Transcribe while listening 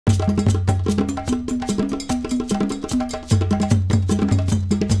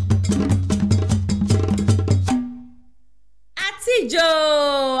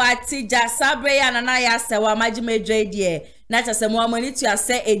Atija sabre ya nana ya sewa majimedwe die na chase mo amani to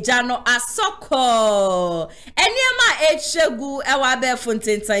ase ejano asoko eniema echegu ewa be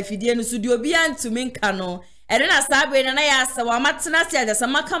fontentan fidie no studio bi antumi nka no erena sabre nana ya sewa matena se aja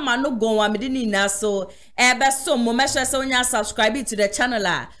samaka mano gonwa medini na so ebe so mo mesho se onya subscribe to the channel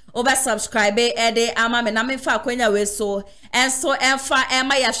a oba subscribe ede ama me na me fa kwanya we so enso enfa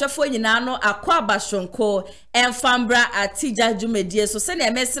ema ya hwefo nyina no akwa bashonko enfambra atija jumedie so se na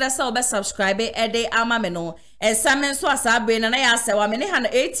emesere se oba subscribe ede ama me no ensamen so asabre na ya sewa me ne ha na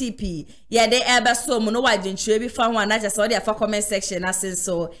ATP ye de ebe so mo no wagentwe bi fa ho anaja se ode afa comment section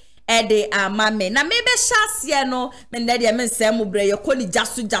asenso ede amame na mebe hyasie no me ne de me nsem bre ye koni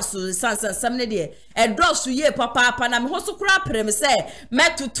jasu sansam ne de edrosu ye papa na me hoso kura prem se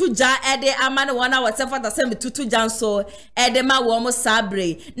metutu ja ede amane wona whatever that say metutu jan so ede ma wo mo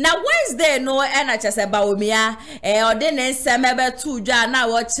sabre na Wednesday no na chese Bawumia ode ne nsem ebe tu ja na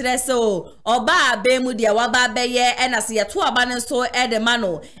wo kire se oba abemu de waba beye na se ye to aba ne so ede ma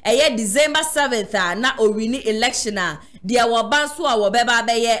no December 7th na owini election dia wabansu a wobeba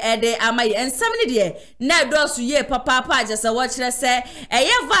beye ede amaye ensam ne de na dosu ye papa agese wo kire se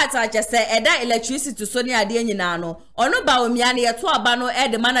VAT agese eda electricity so ne ade nyina no ono Bawumia ne ye to aba no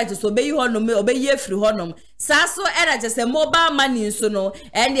ede manager so beyi honom obeyi efri honom saso era agese mobile money so no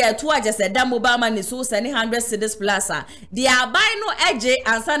ende ye to agese da mobile money so se ne 100 cedis plus dia buy no eje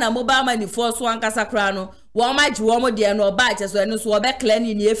ansa na mobile money for so ankasa kra no woma ji womo de no ba che so eno so obe clean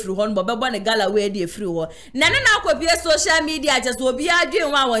ni efri ho no bebo ne gala we de efri ho na akopie social media che so obi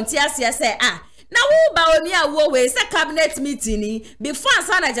adwen wa wonti ase se na wo Bawumia wo we se cabinet meeting before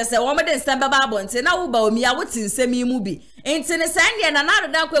ansana che se womo de nsem baba abonte na wo Bawumia wo tinsem yi mu bi enti ne sande na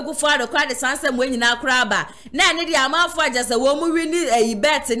dan kwagufu ado kwa de sansem we nyina akra ba na ne de amafo agese wo mu wini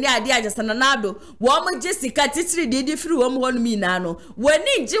bet ne ade agese na nado wo mu Jessica titiri de firi wo mu honu mi na no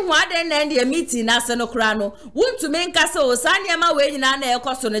woni nji ho ade na de meeting na se no kra no wuntumi nkase o sane ma we nyina na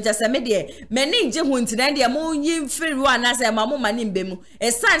ekoso no gese me de meni nji ho nti na de mu yin firi wo na se ma mu mani mbemu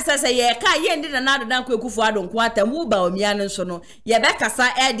esan se ye ka ye ndi na nado dan kwagufu ado nko atam wo Bawumia no so no ye be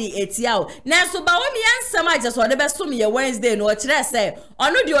kasa edi etiao na so Bawumia nsam agese o de be som ye Wednesday no kire say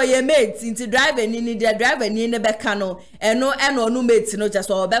onu de oye mate inti driver ni de driver ni ne beka no eno onu mate no just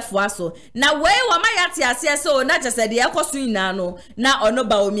obefo aso na we wa ma yate ase so na just de ekoso ina no na onu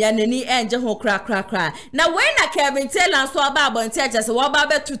Bawumia nani enje ho kra na we na Kevin Taylor so aba abonte just wo ba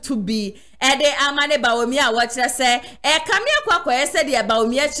betutu bi ede amane Bawumia wo kire say kamia kwakwa ese de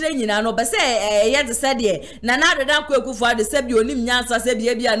Bawumia kire nyina no be say ye de se de na dan kwakufu ade se bi onim nyansa se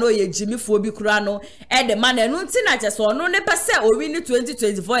bia no ye jimifo bi kura no ede man enu nti na just onu ne pese owini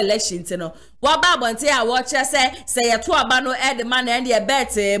 2024 election no wa ba bonte a wo kire se ye to aba no ede man and ye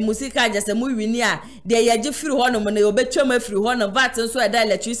bet musika just mu wini a de ye gifiri ho no mo na obetwam afiri ho no VAT nso eda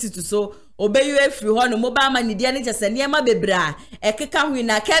electricity so obeyu efiri ho no mobile money de ne just niema bebra ekeka hu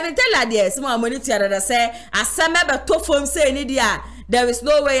na Kevin Taylor de se mo amoni tiara se aseme be to fom se ni dia there is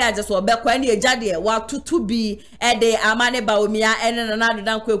no way I just obekwa ni ejade wa tutu bi ede amane Bawumia ene na nado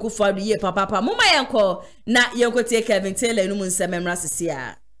dan kwakufu ado ye papa muma yenko na yenko tie Kevin Taylor no nsemmra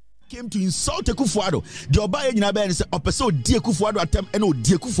sesia came to insult Kufuado. The Obaye Nyinabe said, "Opeso die Kufuado attempt, and no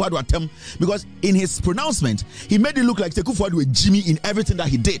die Kufuado attempt," because in his pronouncement he made it look like Kufuado a Jimmy in everything that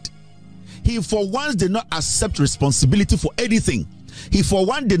he did. He for once did not accept responsibility for anything. He for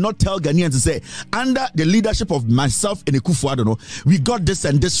one did not tell Ghanaians to say, under the leadership of myself and Kufuado, no, we got this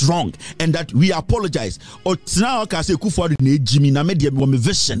and this wrong, and that we apologize. Or now I say Kufuado ne Jimmy na media me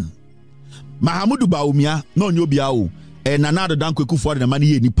vision. Mahamudu Bawumia no nyobiao and another danko Kufuado na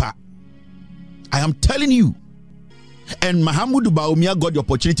mani nipa. I am telling you. And Mahamudu Bawumia got the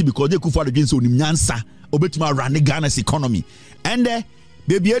opportunity because they Kufuado against Onimnyansa obetuma run Ghana's economy. And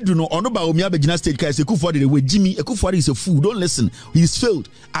baby Addo no ono Bawumia begina stage kai say Kufuado the way Jimmy Kufuado is a fool. Don't listen. He's failed.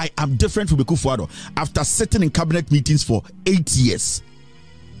 I am different from Kufuado after sitting in cabinet meetings for 8 years.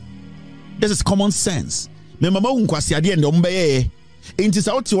 This is common sense. Me mama unkwasi ade ende ombeye. Inti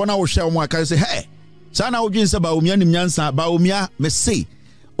sa oti wona wo hwe omo aka say hey. Sana odwin say Bawumia nimnyansa Bawumia me say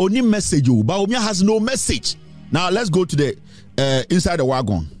only message you. Bawumia has no message. Now let's go to the inside the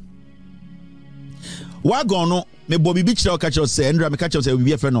wagon. Wagon no me Bobby Beach catch us say Andra me catch us say we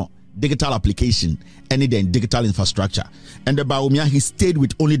be no digital application and then digital infrastructure. And the Bawumia he stayed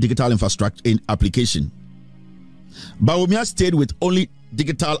with only digital infrastructure in application. Bawumia stayed with only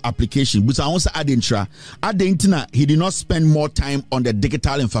digital application. But I also Adentina, he did not spend more time on the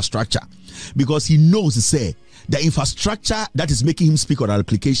digital infrastructure because he knows, say, the infrastructure that is making him speak on the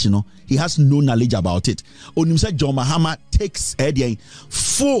application, he has no knowledge about it. Onim said John Mahama takes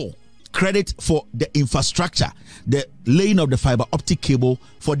full credit for the infrastructure, the laying of the fiber optic cable,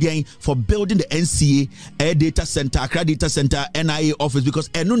 for building the NCA air data center, Accra data center, NIA office, because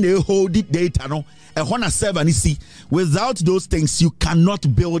they hold it data without those things you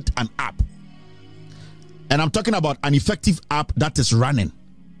cannot build an app. And I'm talking about an effective app that is running.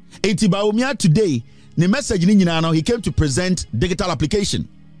 Bawumia today, the message he came to present digital application.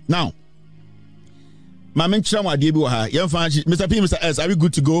 Now, Mr. P, Mr. S, are we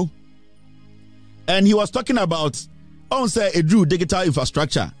good to go? And he was talking about Drew digital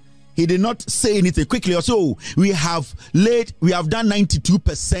infrastructure. He did not say anything quickly. Also, we have done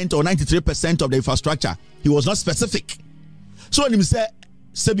 92% or 93% of the infrastructure. He was not specific. So when he said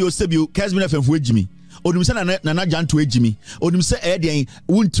Sebio, Kesmin FM for Jimmy. Odim say na jan to Jimmy. Odim say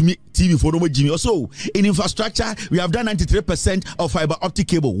won't me TV for no Jimmy. Also, in infrastructure, we have done 93% of fiber optic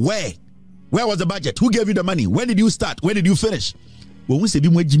cable. Where was the budget? Who gave you the money? When did you start? When did you finish? When we say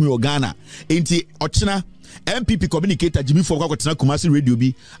Bimwe Jimmy or Ghana, Enti Ochina MPP communicator Jimmy for Kumasi Radio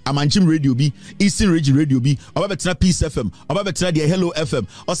B, Amanchim Radio B, Eastern Region Radio B, Obabetina Peace FM, Obabetina the Hello FM,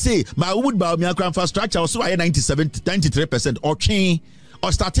 or say my wood Bawumia infrastructure also 93% or chain.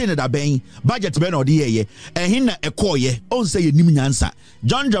 Or starting at a bang, budget ben or the and hinna a coye, on say a nimansa.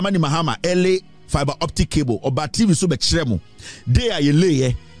 John Dramani Mahama, LA fiber optic cable, or battery so bechremo. They are ye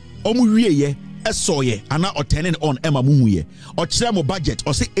lay, omuye, a soye, and now tenant on Emma Mumuye, or Chremo budget,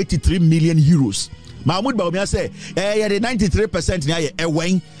 or say 83 million euros. Mahmoud Bawumia say, the 93% a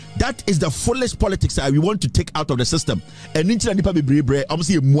wing. That is the foolish politics that we want to take out of the system. And it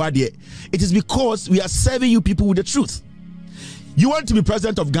is because we are serving you people with the truth. You want to be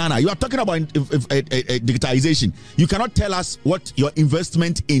president of Ghana. You are talking about digitalization. You cannot tell us what your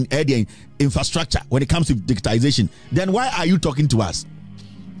investment in infrastructure when it comes to digitalization. Then why are you talking to us?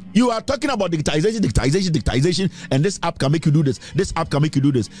 You are talking about digitalization, and this app can make you do this. This app can make you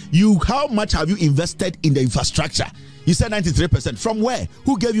do this. How much have you invested in the infrastructure? You said 93%. From where?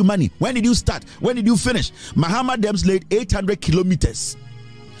 Who gave you money? When did you start? When did you finish? Mahama Dems laid 800 kilometers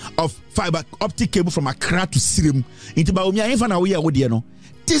of fiber optic cable from Accra to Sirim into Bawumia.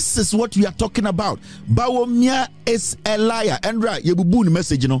 This is what we are talking about. Bawumia is a liar. And right, you boon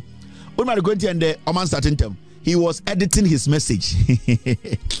message, When we are going to end the Oman starting term, he was editing his message.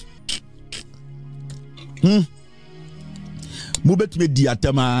 Mubet me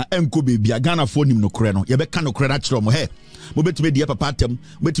diatama enko baby Ghana phone him no kre no. Ye be kan no kre na kire mo he. Mobetime dia papa atem,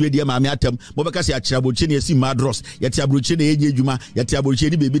 mobetime dia maame atem, mobeka se akira boche ne esi madros, yete abroche ne enye adwuma, yete abroche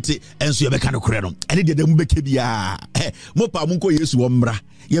ne bebete enso ye beka no kore no. Ene de dem beka bia. Mopa munko Yesu wo mra.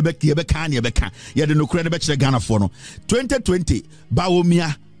 Ye beka na ye beka. Ye de no kore ne be kire Ghana for no. 2020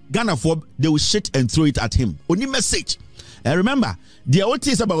 Bawumia Ghana for they will shit and throw it at him. Only message. And remember, the old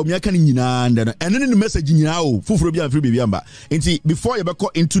things about Bawumia kan nyina and then the message nyina o fufuro bia free bia mba. Enti before you go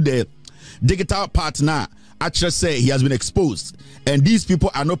into the digital part now, actually say he has been exposed, and these people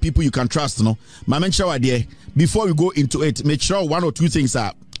are not people you can trust. No, my mention idea. Before we go into it, make sure one or two things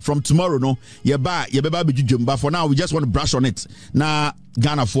are from tomorrow. No, but for now we just want to brush on it. Now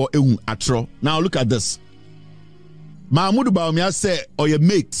Ghana for atro. Now look at this. Mahmoud Bawumia say, or your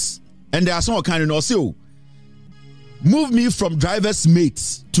mates, and there are some kind of no say, move me from driver's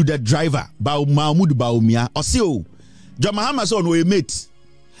mate to the driver. Mahmoud Bawumia or say, John Mahama say no your mate.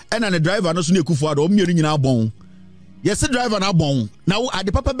 And the driver no sunu ekufu ado omienu nyina bon. Yes, driver na bon. Now at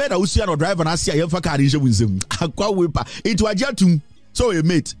the papa bed I see no driver na see yemfa car nje wunzem. Akwa wepa. Into Agyapong. So a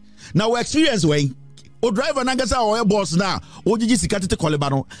mate. Now experience when o driver na gasa o boss na o gigi sikatete koleba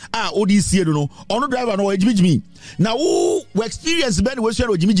no. O di sie no. Ono driver no ejimi. Now we experience bed we share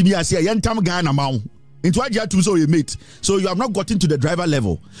o jimi ase yentam Ghana ma. Into Agyapong so a mate. So you have not gotten to the driver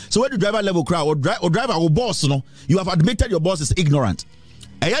level. So when the driver level crowd or driver or boss no, you have admitted your boss is ignorant.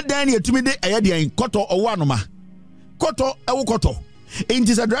 Aya Daniel to me de aya de koto owanoma koto ewo koto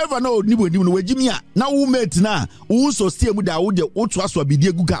enti sa driver na onibo no wagimi a na wo mate na wo so stie mu da wo de wo to aso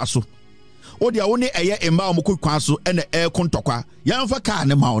abidi eguga so wo de wo ne eye emba o mokwa so ene e kontokwa yamfa car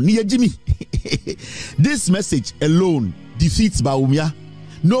ne ma o ne yagimi. This message alone defeats Bawumia.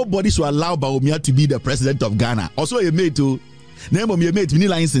 Nobody should allow Bawumia to be the president of Ghana. Also a mate to name of your mate we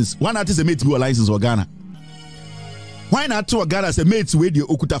license. One artist a mate to license for Ghana. Why not to a Ghana as a mate with you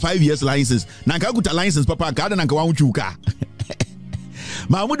okuta 5 years license? Nanka okuta license papa kada nanka wa uchuka.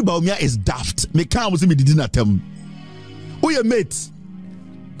 Mahmoud Bawumia is daft. Me kan was me didn't atem. Who your mate?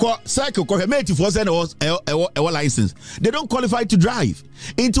 cycle mate for a license. They don't qualify to drive.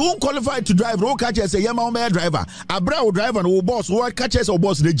 Into won't qualify to drive, road catchers say Yama driver. A brow driver and boss, what catches or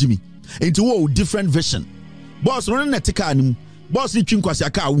boss Jimmy. Into different vision. Boss running a tikanum, boss ni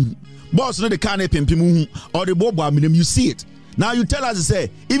chinkwasiaka, boss no the car pimpimu or the bobo minimum, you see it. Now you tell us to say,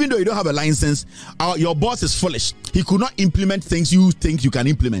 even though you don't have a license, your boss is foolish. He could not implement things you think you can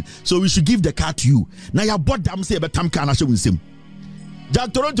implement. So we should give the car to you. Now your boss damn say about Tam Kana show him.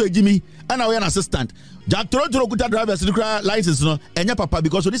 Jack Toronto Jimmy and our assistant. Jack Toronto could driver's license no and your papa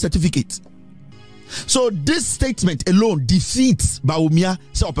because of this certificate. So this statement alone defeats Bawumia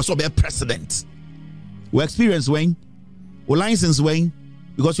say person be president. We experience when or license when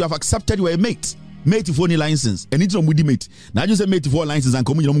because you have accepted you are a mate. Mate for any license and it's no mudi mate. Now just say mate for license and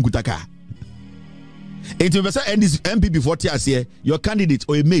come you no kutaka. It will say MPP 40 years here, your candidate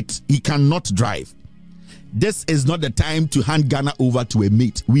or a mate, he cannot drive. This is not the time to hand Ghana over to a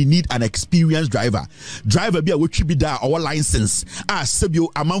mate. We need an experienced driver. Driver be a which be there our license.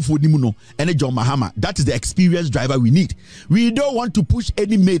 Sebio Amanfo Nimuno and John Mahama. That is the experienced driver we need. We don't want to push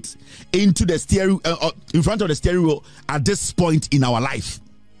any mate into the steering in front of the steering wheel at this point in our life.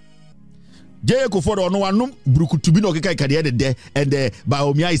 Jay Kofodo no one Brukutubino Kaka de and the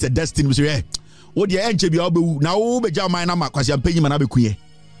Bawumia is a destiny. We say, what the enche be obewu now obeja man na makwasi ampanyi mana bekuye.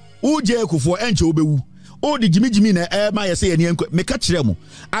 Uje Kofo enche obewu. O di Jimmy na ma yese ye ne meka kire mu.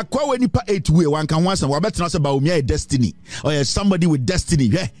 Akwa we nipa 8 way wan kan wansa wa betena se Bawumia a destiny. Or yes, somebody with destiny.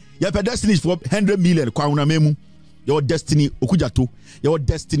 Yeah, your destiny is for 100 million kwa una memu. Your destiny okujato, your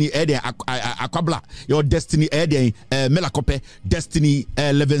destiny akwabla, your destiny melakope, destiny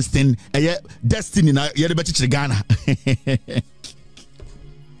Livingston, destiny na ye beti Ghana.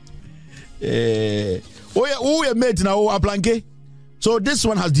 Oh yeah mate na aplanke. So this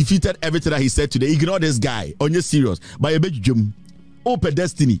one has defeated everything that he said today. Ignore this guy. On your serious. By a bedroom. Open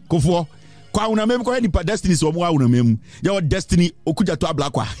destiny. Kofo. Kwa una memu kwa nipa destiny so mwa una memu. Your destiny okuja to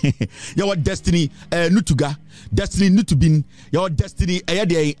ablakwa. Your destiny nutuga. Destiny nutubin. Your destiny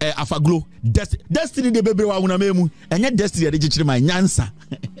de afaglo. Destiny de bebe wa una memu. Enye destiny de jichiri ma nyansa.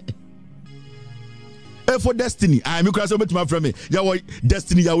 For destiny. I me kwa so betuma from me. Your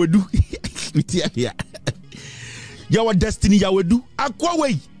destiny ya wedu. Mitia. Your destiny ya wedu. Akwa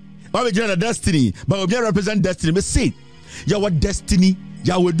way. Ba we jina destiny. But we represent destiny. Me say your destiny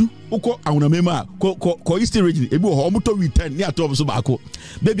Yawedu uko awuna mema ko Eastern region ebi ho omuto return ni ato so baako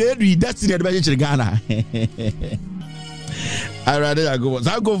baby every destiny de be Ghana I rather go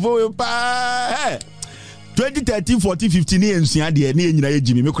for pa 2013 14 15 ensua de na enyina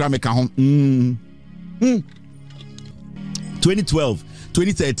yegimi me kura me ka ho 2012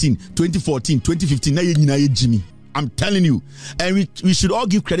 2013 2014 2015 na enyina yegimi. I'm telling you, and we should all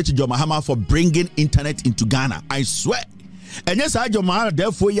give credit to John Mahama for bringing internet into Ghana. I swear. And yes, I John Mahama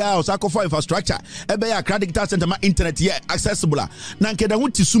therefore ya osako for infrastructure. Ebe ya credit data center ma internet here accessible. Na nkeda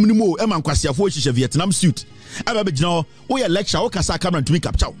huti sumni mo e man kwasiafo hihye Vietnam suit. Ebe be gina o ya lecture o kasa camera to me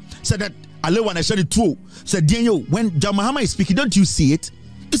capture. Said that Alewa na share true. Said Daniel, when John Mahama is speaking, don't you see it?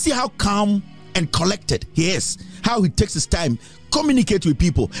 You see how calm and collected he is. How he takes his time communicate with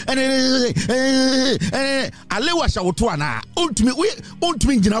people. And Alewa shawotwa na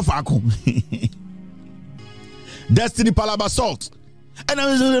ultimi gina fako. Destiny Palaba salt. And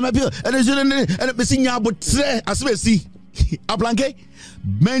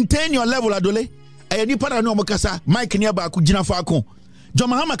maintain your level adole. And you para no mokasa Mike niaba ku gina fako. John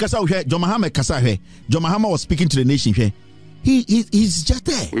Mahama kasa hwe, John Mahama kasa hwe. John Mahama was speaking to the nation hwe. He's just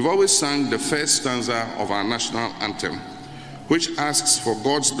there. We've always sung the first stanza of our national anthem, which asks for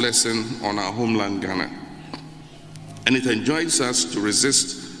God's blessing on our homeland Ghana. And it enjoins us to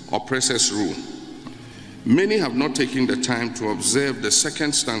resist oppressors' rule. Many have not taken the time to observe the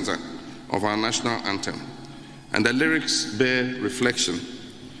second stanza of our national anthem, and the lyrics bear reflection.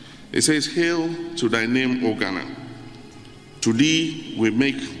 It says, "Hail to thy name, O Ghana. To thee we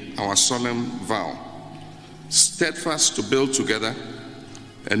make our solemn vow, steadfast to build together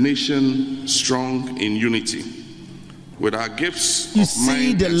a nation strong in unity. With our gifts you of see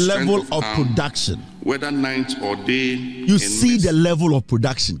mind the and level strength of arm, production. Whether night or day, you see the level of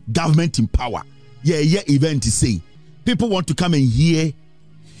production. Government in power. Yeah, event is say. People want to come and hear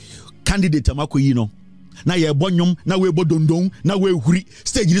candidate amako yino. Na ye bonyom, na we bodondon, na we huri.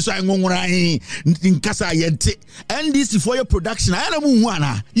 Stage this one in kasa yente. And this is for your production.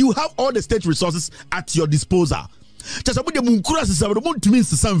 You have all the state resources at your disposal.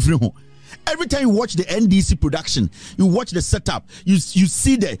 Every time you watch the NDC production, you watch the setup, you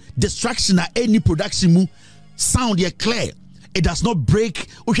see the distraction at any production sound here clear. It does not break.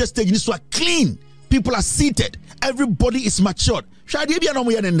 Stage this one clean. People are seated. Everybody is matured. Shadi bia no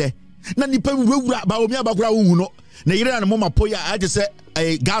mo ye nende. Na nipa wura Bawumia bakura hu no. Na yire na mama poya I just say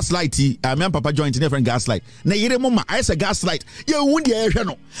a gaslight me and papa joint different gaslight. Na yire mama I say gaslight. Ye hu de ehwe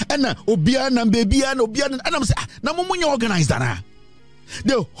no. And na obia na baby na obia and I'm say na mo nya organize that.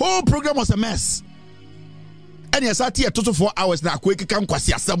 The whole program was a mess. And yes, I tear 4 hours na quick come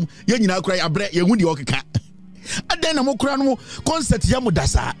kwasi asam. Ye nyina kura abre ye hu de okeka. And then I'm no concert yamu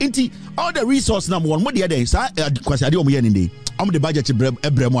dasa. Inti all the resource number one. What the other is kwasi ade omo ye ninde. Am the budget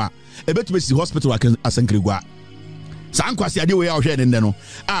ebremo a ebetumi hospital asankrigwa. San kwasi ade we ahwe nende no.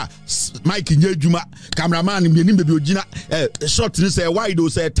 Mike nye adwuma, cameraman mbenim bebi ogina shot ni say wide o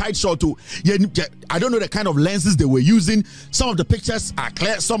say tight shot o. I don't know the kind of lenses they were using. Some of the pictures are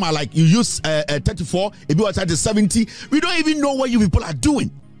clear, some are like you use 34, if you are at 70. We don't even know what you people are doing.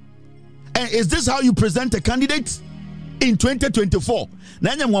 And is this how you present a candidate in 2024?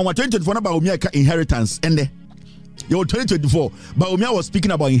 Nanya mwa 2024 na Bawumia inheritance ende. Yo 2024 Bawumia was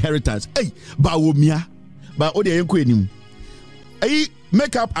speaking about inheritance. Hey, Bawumia ba ode yenko enim. Hey,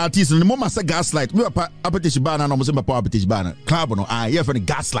 makeup artist no mama say gaslight. Me papa apetish bana no mo say papa apetish bana. Club no here for the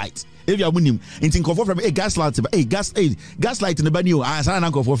gaslight. If you are munim intin confirm from hey gaslight gaslight in the bani o say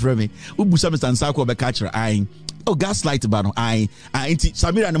na confirm from me. Ubusa Mr. Nsako be catcher oh gaslight ba no inti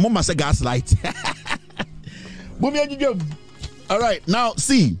Samira no mama say gaslight. All right, now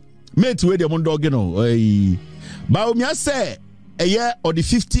see mate we the mondog no. Bawumia say a year or the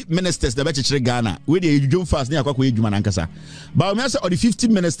 50 ministers the beche Ghana we the ejum fast na akwa ejuma nankasa. Bawumia say or the 50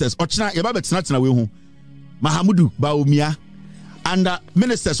 ministers ochina ye ba betina tena we hu Mahamudu Bawumia and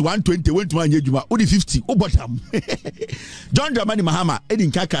ministers 120 went to man ejuma o the 50 o bottom John Dramani Mahama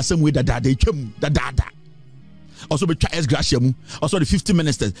edin kaka asem we da twam da also be try gracia mu also the 50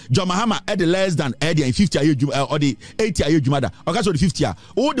 ministers John Mahama at the less than 50 ayejuma or the 80 ayejuma da okay so the 50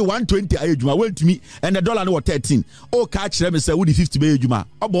 all the 120 ayejuma went to me and the dollar no 13 oh catch them say wo the 50 ayejuma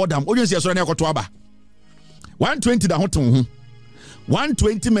obodam onye se so na ekoto aba 120 da hoton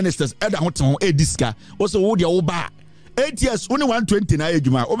 120 ministers at the hoton e diska also wo the oba 8 years only 120 na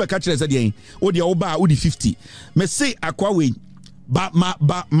ayejuma o be catch them say dey wo the oba wo the 50 me say akwa we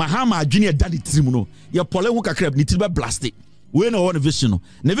Mahama junior daddy trim no ye pole hu kakrab ni tiba blastic we no one vision no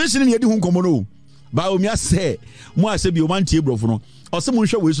ne vision ne yedi hu nkomo no Bawumia say mo ase bi o man tie brofo no ose mo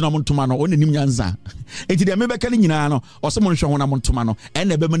nhwe we so na mo ntoma no onanim nyanza enti de mebeka ni nyina no ose mo nhwe ho na mo ntoma no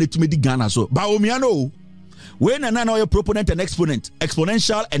ene be ma netumi di Ghana so Bawumia no we na na proponent and exponent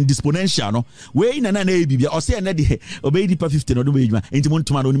exponential and disponential no we na bibia ose ene de obey di pa 50 no do be edwuma enti mo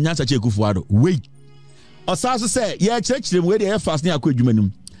ntoma no onim nyanza che Kufuado we Osaso say ye church we dey fast na akwa adwuma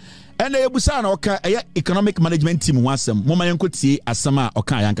num ena ebusa na oka economic management team wasem moma yenkotie asama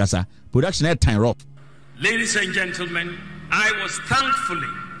oka yankasa production at time rock. Ladies and gentlemen, I was thankfully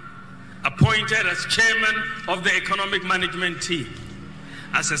appointed as chairman of the economic management team.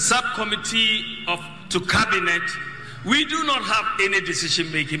 As a subcommittee to cabinet, we do not have any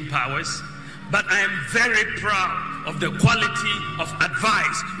decision-making powers, but I am very proud of the quality of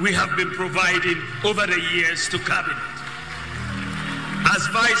advice we have been providing over the years to cabinet. As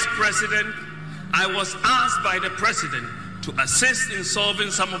vice president, I was asked by the president to assist in solving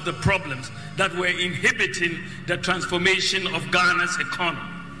some of the problems that were inhibiting the transformation of Ghana's economy.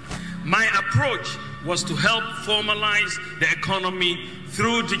 My approach was to help formalize the economy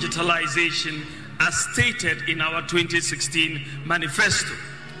through digitalization as stated in our 2016 manifesto.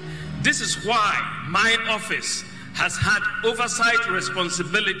 This is why my office has had oversight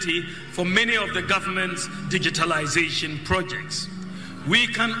responsibility for many of the government's digitalization projects. We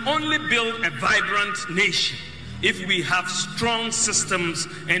can only build a vibrant nation if we have strong systems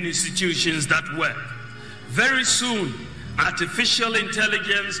and institutions that work. Very soon, artificial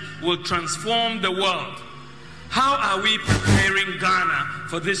intelligence will transform the world. How are we preparing Ghana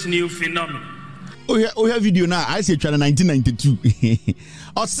for this new phenomenon? Oh, yeah, video now. I say 1992.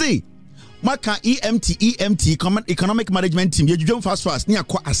 I'll say, Maka EMT, economic management team. You jump fast. Near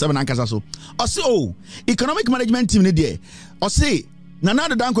kwa 7 ankasa so. I'll say, oh, economic management team ni there. I'll say,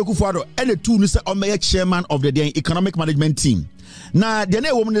 Nana Danko Kufuado, and the two Mr. Omeya chairman of the economic management team. Na the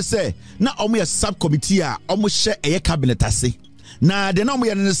next woman say, na Omeya subcommittee, almost share a cabinet ase. Na the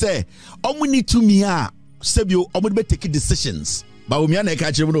Omeya say, Omu need to me Sebio, Omu be taking decisions. Bawumia na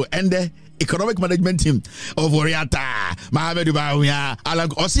ekachimuno, and the economic management team of Oriata, Mahamedu Bawumia, Alang,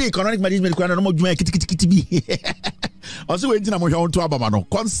 Osi economic management, no more kiti. Also, we didn't know to Abamano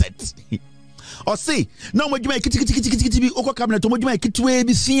concept. Or say, no more kitty oko cabinet, more kitwe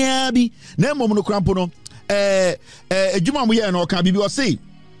be siabi, no more crampono, Juma we no can be or say,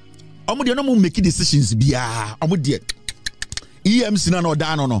 Omodia no more making decisions, be omodia. EMC no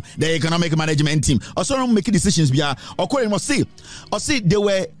down no the economic management team also making decisions bia okore must say they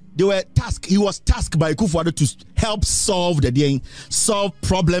were tasked. He was tasked by Akufo-Addo to help solve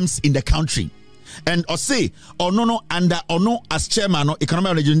problems in the country. And say as chairman of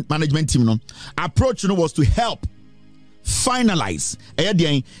economic management team no approach was to help finalize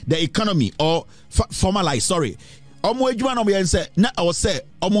the economy or formalize omo edwuma no be say na I was say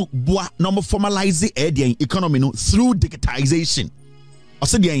omo boa no formalize the economy no through digitization. I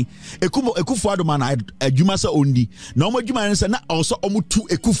said Akufo-Addo man edwuma say ondi na omo edwuma say na also omo tu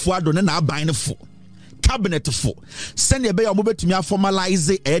Akufo-Addo na aban ne fo cabinet fo send e be omo betumi formalize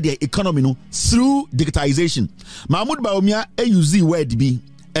the economy no through digitization. Mahmoud Bawumia use the word be,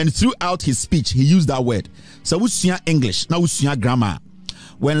 and throughout his speech he used that word. So we see English, now we see grammar.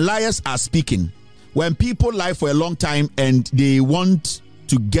 When liars are speaking, when people lie for a long time and they want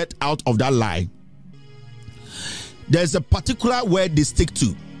to get out of that lie, there's a particular word they stick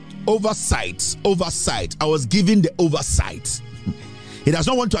to. Oversight. I was given the oversight. He does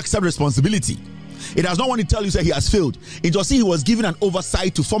not want to accept responsibility. He does not want to tell you that he has failed. It was he was given an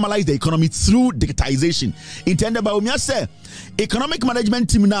oversight to formalize the economy through digitization. Intended by Bawumia say, economic management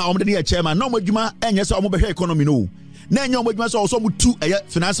team now, chairman, no more economy no. Na nyom badwuma so also mutu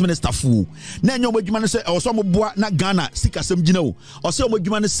finance minister fu na nyom badwuma say also moboa na Ghana sikasem gina o also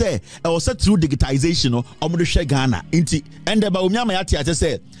badwuma say also through digitization no omo hwe Ghana inti ende ba Bawumia ma yate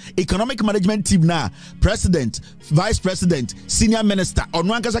say economic management team na president, vice president, senior minister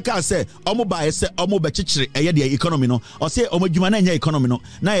onu ankasa ka say omo ba say omo be chichire the economy no o say omo badwuma na nya economy no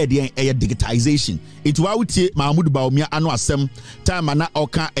na digitization it wa wutie Mahmoud Bawumia ano asem time na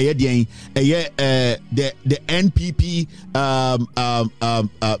oka the NPP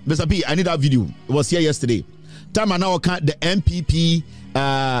Mr. P, I need that video. It was here yesterday. Time now count the MPP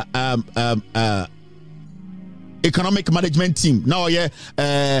economic management team. Now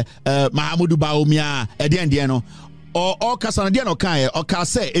Mahmoud Bawumia at the end no or Kasana no kan or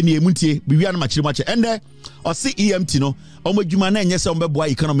Kase any muntie we are much and there or CEMT no omodwuma na nyese ombeboa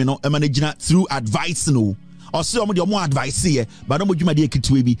economy no managing through advice no. Or say more advice here, but no more de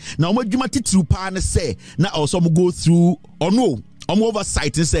ekitwe bi. Now more titru pa na say na also go through or no.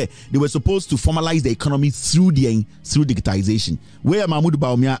 Oversight and say they were supposed to formalize the economy through digitization. Where Mahmoud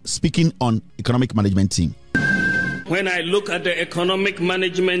Bawumia speaking on economic management team. When I look at the economic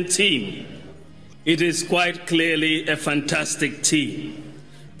management team, it is quite clearly a fantastic team.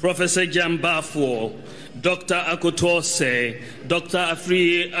 Professor Jambafo, Dr. Akotose, Dr.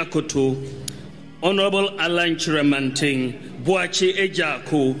 Afriye Akoto, Honorable Alan Chiramanting, Boachi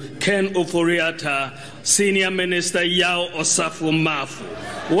Ejako, Ken Oforiata, Senior Minister Yao Osafo Mafu.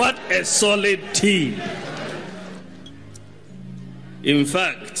 What a solid team. In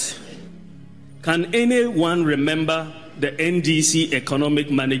fact, can anyone remember the NDC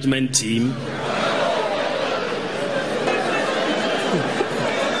economic management team?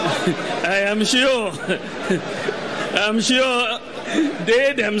 I'm sure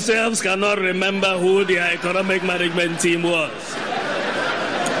they themselves cannot remember who their economic management team was.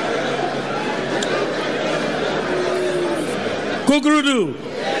 Kukrudu,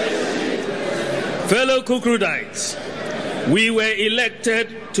 fellow Kukrudites, we were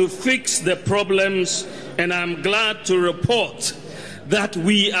elected to fix the problems, and I'm glad to report that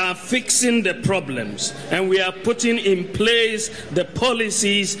we are fixing the problems and we are putting in place the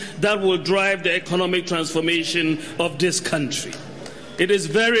policies that will drive the economic transformation of this country. It is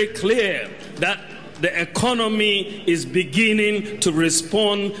very clear that the economy is beginning to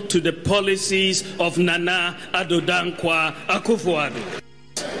respond to the policies of Nana Addo Dankwa Akufo-Addo.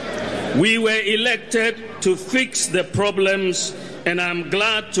 We were elected to fix the problems, and I'm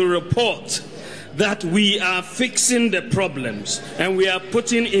glad to report that we are fixing the problems and we are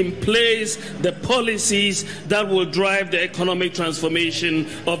putting in place the policies that will drive the economic transformation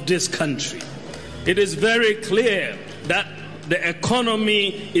of this country. It is very clear that the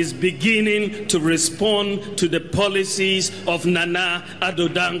economy is beginning to respond to the policies of Nana Addo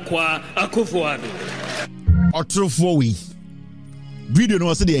Dankwa Akufo-Addo. Video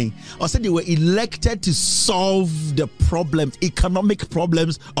no said they were elected to solve the problems, economic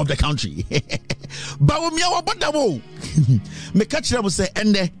problems of the country. Bawumia wabadawo. Me catch them say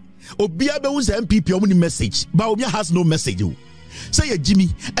ende obia be won say MPP omuni message. Bawumia has no message. Say Jimmy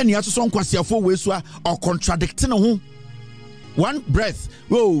and you have to son kwasiafo we so or contradicting ho. One breath.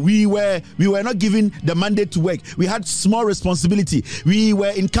 Oh, we were not given the mandate to work. We had small responsibility. We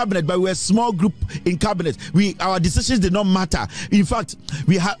were in cabinet, but we were a small group in cabinet. Our decisions did not matter. In fact,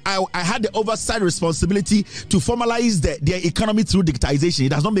 I had the oversight responsibility to formalize the economy through digitization. It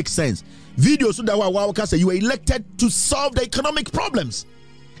does not make sense. Videos so that say you were elected to solve the economic problems.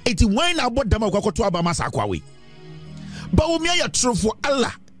 It when about them to Abama Sakwawe. Bawumia ya true for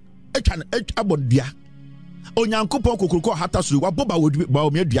Allah. Echan about dia. Onyankopon kokroko hata so wa boba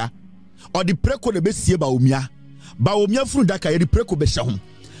Bawumia dia. Or the preko le besie Bawumia. Bawumia fru daka ye the preko be hye ho.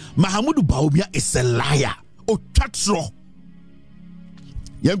 Mahamudu Bawumia is a liar. O twatro.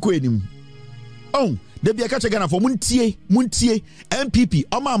 Yanko enim. Oh, de bia ka chegana for muntie MPP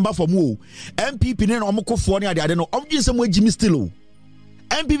oma amba for mu MPP ne no omkofo ne ade no omgye se mo agimi still o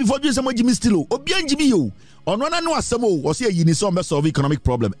MPP for gye se mo agimi still o obi angimi yo ono na no asem o o se yi ni so be solve economic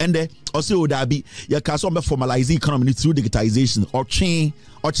problem and o se o da bi ya ka so be formalize economy through digitization or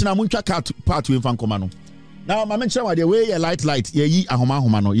china muntwa part we fan koma no now ma mention wa the way ya light ye yi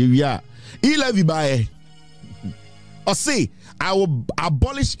ahoma no ye wi e-levy by o say I will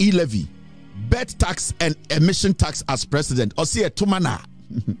abolish e-levy, bet tax and emission tax as president. Or see a tumana.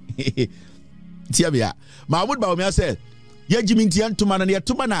 Tiabia. Mahmoud Bawumia said, Ye Jimintian tumana near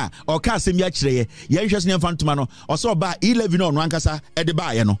tumana or Kasim Yachre, Ye just near Fantumano, or so by e-levy no Rankasa at the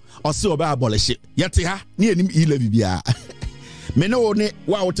Bayano, or so by abolish it. Yatiha, near him e-levy bia. Meno ne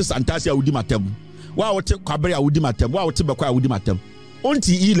wow to Santasia Udimatem. Wow to Cabria Udimatem, wow to Bakwa Udimatem.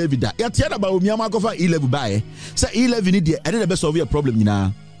 Onti e-levy da. Yatiana Bawumia Makofa e-levy by. Say e-levy need and the best of your problem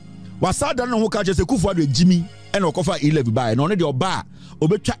now. Wasa dan no ka chese kufuado Jimmy and okofa e-levy by no ne de oba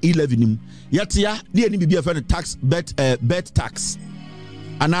obetwa e-levy nim yatia ne ani bibia fa tax bet tax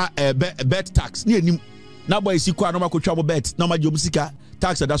ana bet tax ne ani na boy sikwa no makotwa bo bet na majom sika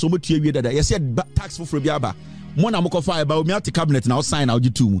tax da so motua wie dada yesi tax for bia ba mo na mokofa ba omi ati cabinet na o sign na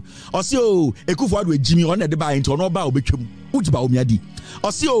ogitu o se o ekufuado Jimmy on de ba into no ba obetwam ujiba omi adi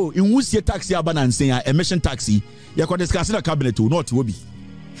o se o inwusie tax ya ba na nsen ya emission tax ya ko discuss na cabinet o not wo bi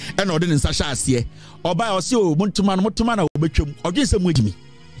and ordin Sasha Asie or by or so Montumana obetwam or just some with me.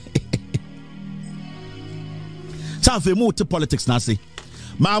 Time move to politics now say.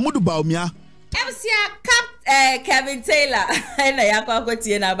 Mahmoud Bawumia. Kevin Taylor and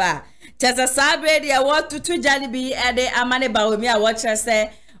Yakoti na ba. Chesa sabre dia what to jalibi ade amane Bawumia watch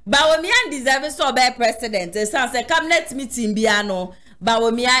say Bawumia deserve so be president. Say cabinet meeting biano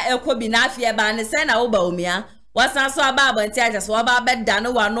Bawumia ekobi na afia ba ne say na wo Bawumia. What's so about just what about bed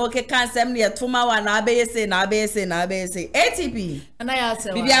done? One no cancel near Tuma one abese na abese ATP. And I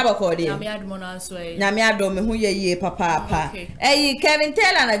answer Bibiaba Cody. Namiado me who ye papa. Eh, Kevin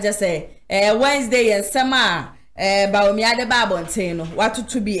Taylor, I just say Wednesday and summer Bawumia de Babontino. What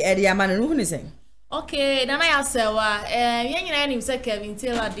to be Eddie Man and Runising? Okay, then I answer young name said Kevin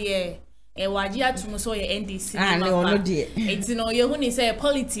Taylor, dear. Wajia tumuso ye NDC no dear. It's no ye huni say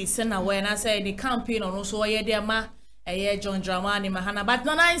politics and when I say the campaign on so ye dear ma John Dramani Mahana but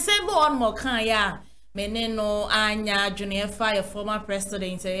no I say one more can ya meneno anya junior fire former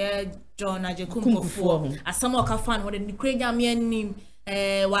president John Agyapong for as some of fan what the Ukrainian nim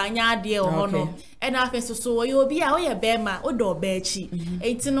wanya dear or no and after so you be a way bema odo bechi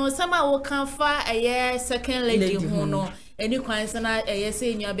it's no sama wo kan fa second lady hono any kwansana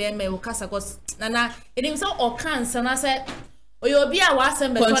say nwa be me ukasa cause nana enim so o kansa na say oyo bia wa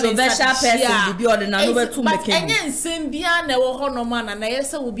asem be controversial person bi order na no betu make enye nsem bia na wo hono ma na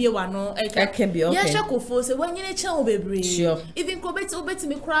yese wo bia wa no e can be okay ye shakofo say wanyene chen wo bebre even ko beti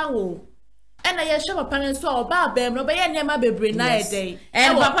me kra wo and I shall papa so oba bem no be ye nema bebre na e dey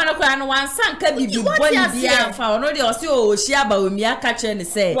and papa no kra no wansan ka bibi boni bia fa no de o se o hia Bawumia ka che ne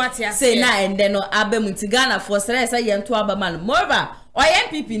say na ende no abem ntigana for say ye nto abama no moreover or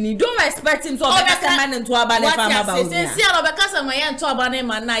MPP ni don't expect him to obeka man into abane farmer Bawumia say no obeka say man ye nto abane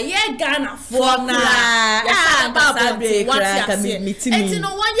man na ye Ghana for na what ya say enti no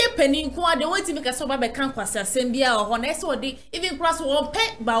one ye penin ko ade won ti me ka so obeka kwasa asem bia o ho na say odi even cross one pe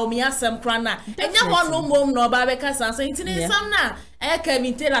Bawumia asem kra na enya ho no mom no obeka say enti ni sam na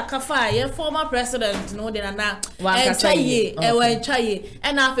Kevin Taylor kafa ye former president no de na twaye twaye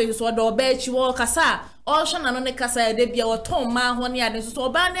and after so do obechi wo kasa all shana no ne kasa de bia wo ton ma ho ne ade so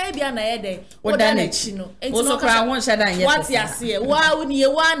oba na bia na ye de wo da na chi no enti no kra won shada nye what ya se wa wo ni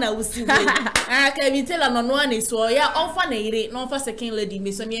wa na usi we Kevin Taylor no no na so ya onfa na ire no onfa second lady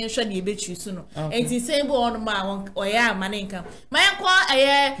me so me nhwa de ebechi su no enti sembo on ma o ya manenka ma yenko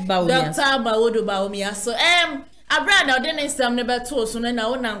Dr. Bawumia so Abrada odene nsam ne beto so na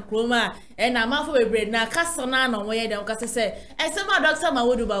wona nkroma na amafo bebre na kasa na no mo ye dem kasa se esema Dr.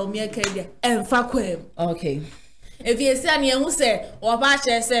 Bawumia ka dia emfa kwam okay if you say and you say or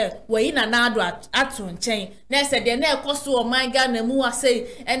bache say we in an Addo atun chain na say de na cost to my Ghana mu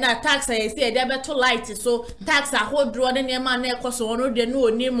say and that tax I say they better light so tax a hold draw the man na cost no de no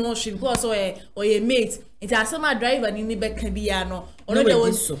ni motion because or your mate it has some driver ni be can be no or no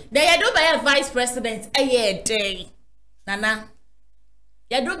they do by a vice president a year day nana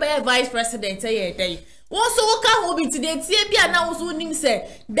you do by a vice president a year day. Also, who be today? Tibia now who nim say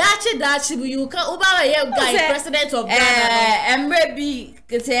Dachi you can over a guy president of Ghana. And maybe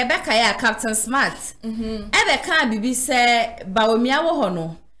say Becca Captain Smart. Ever can't be say Bawumia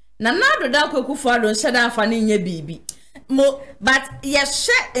Hono. Nanado Dalko for don't shut down for your baby. But yes,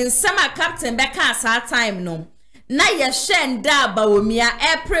 share in summer Captain Becca's hard time no. Now yes, share da Bawumia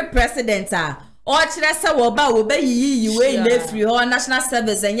April president. Or chiresa woba wobe yi we in the free or national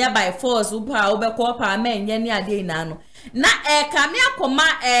service and by force upa obe kopa men yeni ade nano na kamia koma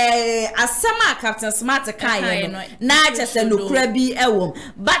asama Captain Smart kan no na chese nokura bi ewom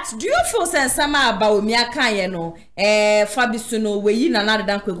but do you feel sense sama Bawumia kan no fabisu no we yi na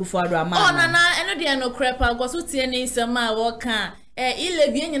dan kwegufo ado ama oh na eno de nokura pa go so tie ni sama wo kan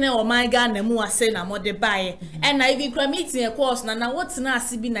ilebie nyene o my Ghana mu ase na mode bae and na even kra meeting a course na what na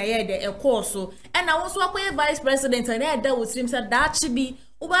ase bi na ye de a course so and na wonso akoye vice president and na da wo trim say da chi bi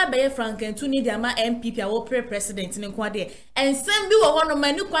uba be Frankentu ni de ama MPP a wo president ni kwa de and sem bi wo hono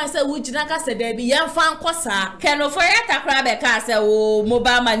mani kwan say wo gina ka se da bi yemfa nkosa keno for ya takra be ka say wo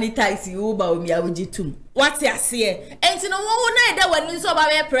mobile money taxi wo Bawumia wo gitum what ya see enti no wo na da wani so ba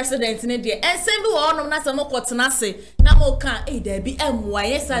be president ni de and sem bi wo hono na se mo kotena se na mo kan da bi emwa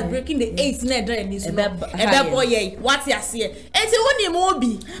yes are breaking the 8 na da ni so ebe boy what ya see enti woni mo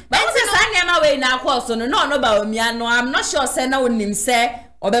bi but enti sa na ma we na course no no Bawumia no I'm not sure say na wonim say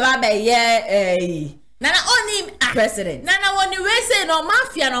obeba be ye nana oni president nana woni we say no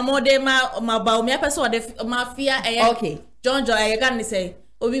mafia no more de ma Bawumia person de mafia okay John I can say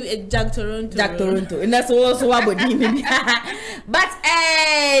Obi Jack Toronto and that's also what Obinim but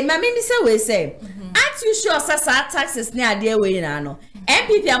mami ni say we say aren't you sure sasa taxes ni ade we na no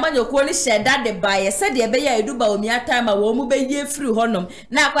MPP amanyo ko ni share that the buy said de be ya edu Bawumia time a wo mu be ye free honom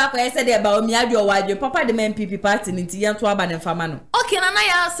na akwa said de Bawumia de owadwe papa de MPP party ni ti yanto aba ne fama no okay nana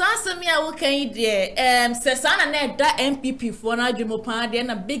ya sansemi a wo kan de sesana na da MPP for na adwemo pan de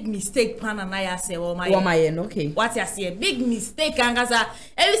na big mistake pan na ya say wo my no okay what ya say big mistake angasa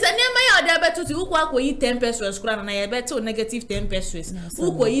e se ne ma ya de betuti wo kwa koyi 10 pesos kura na ya beto negative 10 pesos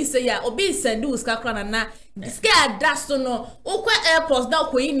wo koyi say ya obi send uska kura na scared that's no ukwa airports da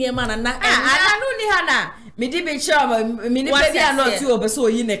koyi niema na anu ni hana me di be sure me ni be dia no ti obeso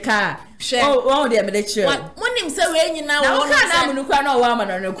yi ne car oh dey me dey sure monim say we nyina wo na na mu nukwa na wo ama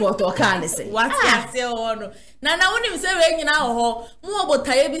no ko to car ne say what ya say no na wonim say we nyina ho mu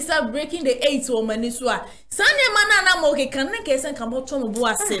obotaye bi say breaking the 8 wo mani so a sane mana na mo ke kan ne ke sen kan boto mo bo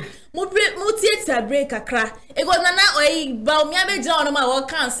ase mo tie break akra e go na oyi Bawumia be ja ono ma wo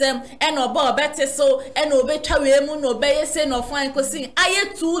kan sem e no ba obete so e no obetwa we mu no be yese no fine ko sin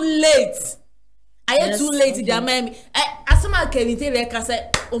aye too late the amemi asama kevite we ka say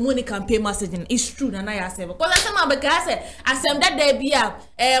omuni campaign messaging is true na ya say because asama be ka say asem that day bia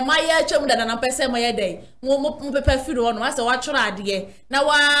my ya chom da na person my day mo pepe firo ono asa wa chura ade na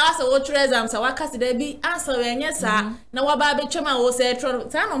wa asa wo chura exam sa wa kase da bi answer we nya sa na wa ba be choma wo say tro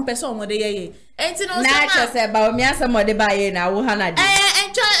sa no person mo de ye enti no sama na say Bawumia sa mo de ba ye na wo hana de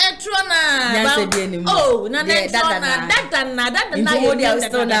tro na oh na that you dey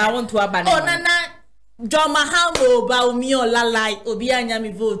still na want to abane oh na John Mahamo Bawumia lalai obi anya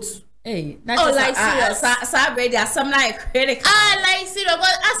mi vote hey that's like serious sa ready some like critical like serious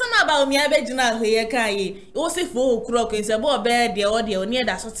but asama Bawumia be jina hoye kan yi o si fo okuro ko se bo be de o de oni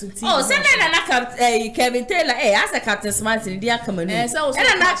da so tinti oh se na Kevin Taylor as a Captain Smart ni dia kama nu na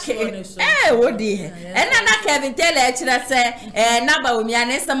wo di na Kevin Taylor kira se na Bawumia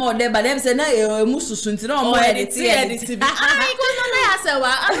ne sama o de ba dem se na mususu nti na o mo edit ko na ya se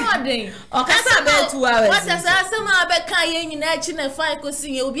wa ano den o ka sa be 2 hours what asama be kan ye nyina chi na fine ko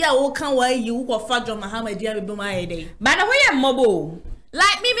sin ye obi a kan wa yi wo fa John Mahama dia be ma ye dey ba na ho ye mmobo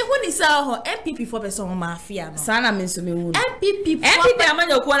like me who ni sa ho MPP for person mafia no sana me so me wu MPP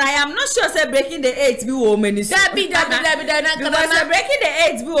amanyo ko I am not sure say breaking the 8 bi wo mani so that be na because breaking the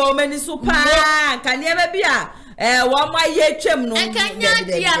 8 bi wo mani so pa kan ye ba bia wo ma ye twem no kanya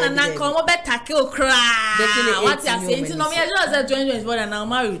dia na kan mo beta ke okra what you say into no me just 2024 now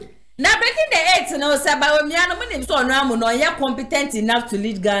married now breaking the 8 no say Bawumia no munim so no am no ye competent enough to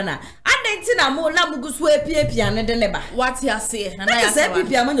lead Ghana and didn't know na mugusu epia ne de ne ba. What you say? Na ya say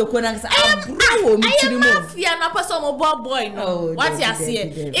epia man yoko na say abro mi tiri mo. Mafia na person mo boy no. What you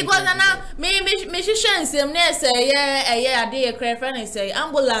say? Because na me nsem na say ade cry friend say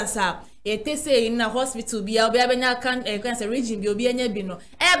ambulance Yete say in a hospital be abenya kan cancer region be obi anya bi no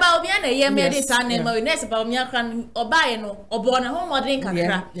e ba obi na ye me dey san na we nurse ba obi kan obae no obo na ho modern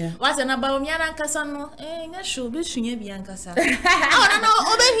kakra what na ba obi na nkasa no nya show be hwia bi ankasa ah na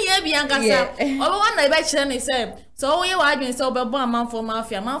obi hwia bi ankasa obo wan na e ba kire ne say so we wa adwen say obo amanfo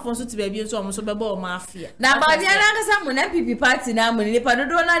mafia manfo so ti ba bi so omo so be bo mafia na ba obi na nkasa mo na PP party na mo ni pa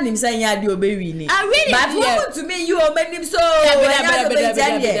dodo na nim say nya de obi wi ni but what to me you o manim so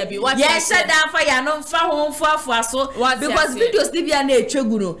yeah shut down fire no fa ho fo so because videos dey bia na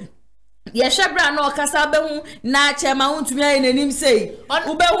etwegu no ye shebra na okasa be hu na chema hu tumi ayi nanim say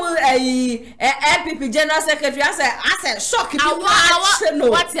ube hu LPP general secretary ase shock people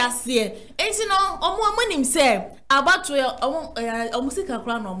what you say enti no omo nim say abato omo sika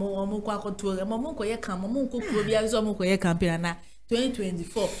kra no omo kwa koto omo ko ye kan omo ko kuro bia so omo ko ye campaign na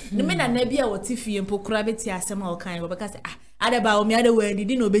 2024 ne me na na bia wotifie mpokura beti asem a okan wo beka say Adaba omi ade we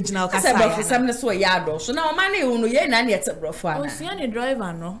didi no begina okasa ya brofo sam ne so ya Addo so na o ma na hu no ye na na yete brofo ana o sia ne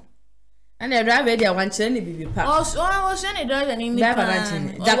driver no ana driver dia wan kire ne bibi pa o sia ne driver ni ni pa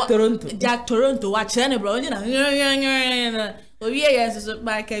Jack Toronto wa kire ne bro onye na o wie ye so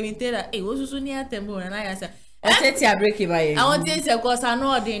ba Kevin Taylor wo susu ni atembo na ya say Eteti a break by you. I want to say cause I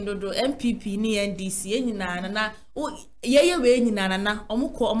know the dodo MPP ni NDC nyina na ye we nyina na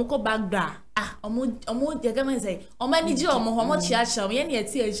omuko backdoor omu je gama say omaniji omo chiacha ye na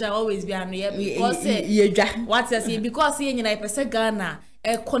eti eja always be anu ye because ye dwa what you say because ye nyina pese Ghana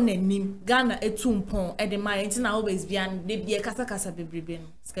ekonanim Ghana etumpon e de my nti na always be anu de bie kasa bebrebe no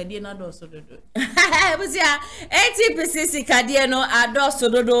skadie na do so dodo busia ATPCC kadie no Addo so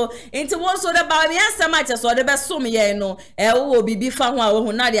dodo nti won so de ba mi asama che so de be som ye no wo bibi fa ho a wo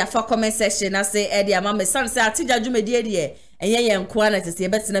hu na de afa comment section na say e de ama me san say atija dwumedie de enye ye nko na tese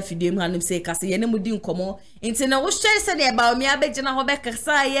betena fidiem hanum say kase ye ne mudi nkomo nti na wo hwere se de ba mi abegina ho be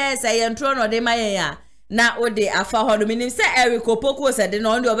kasa yes ye ntro no de maye ya na ode afa ho no minim se Eric Opoko se de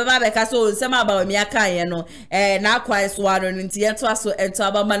no ndo obeba be kasa o nsema ba mi aka ye no na akwan so aro nti ye to aso ento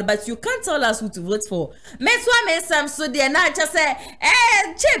aba man but you can't tell us who to vote for me sam so de na just say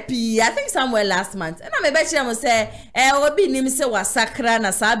chepi I think somewhere last month na me be kire mo say Obinim se wasakra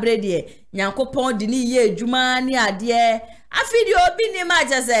na sabre de Nyankopon de ni ye adwuma ni ade afidi Obinim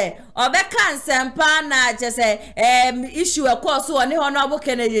aje say obeka nsempa na aje say issue e course one honorable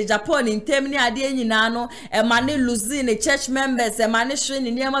Kennedy Japan intem ni ade nyina no mane losing the church members mane hwe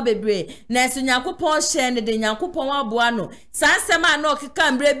ni niam bebre na so Nyankopon hye ne de Nyankopon aboa no sansema na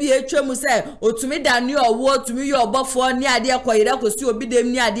okeka mbre bi etwam say otumi dane owo otumi ye obofo ni ade koyira kosi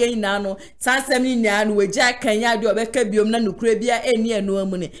obidem ni ade nyina no sansem ni nyina no wagya kan ya de obeka biom na nukura bia eni enu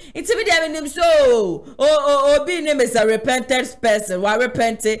amu ne ntimi de menim so Obinim is a repentant person wa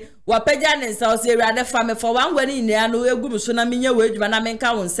repented wa pagya ne nsa o se Awurade fa me for wan wani nyina no egum so na menye we adwuma na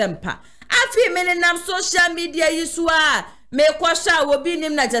menka won sempa afi menenam social media yisu a me kwasha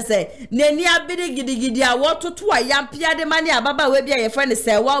Obinim na chese neni abiri gidigidi a wototo a yampia de mane ababa we bia ye fa ne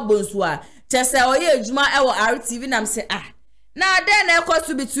SERWAA BONSU a chese oye adwuma e wo RTV nam se na den na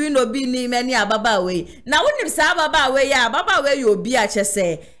ekosu between Obinim ani ababa we na wonim sa ababa we ya ababa we yo bi a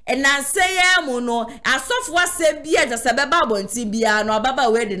chese enanse ya mu no asofo asem bia chese beba bonti bia no ababa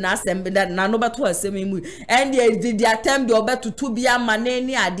we de na asem na no beto asem mu and the attempt de obetutu bia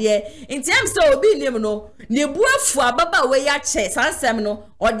manani ade ntem se Obinim no ne buafu ababa we ya che sansem no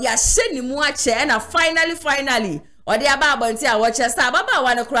ode ahye ni mu ache na finally odi ababa nti a woche sa ababa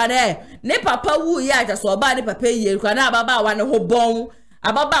wa ne kura ne papa wu ya ja so oba ne papa yi kura na ababa wa ne ho bon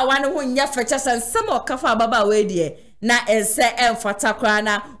ababa wa ne ho nya fecha sansem okafa ababa we de na ense emfata kura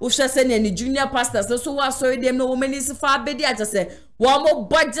na wo hwe se ne junior pastors so wa so dem no woman is fa abedi a se wo mo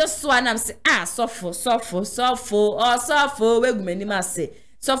budget so anam se sofo we gumani ma se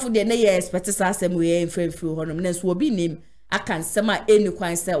sofo de ne ye expect sa asem we enfrefru honom na so Obinim aka nsem a eni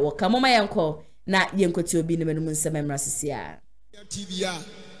kwan se wo ka mama yenko na yenkoti Obinim no nsem emra sisia TV a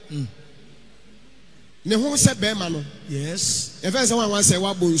ne ho se be ma no yes e fe se wan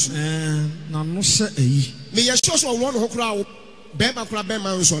SERWAA BONSU na no se eyi me ye so won ho kura wo be ma kura be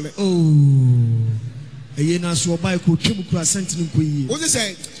ma nsole eye na so obai ko twem kura sentin ko yie wo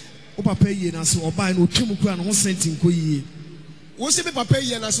se o papa yie na so obai no twem kura no sentin ko yie wo se be papa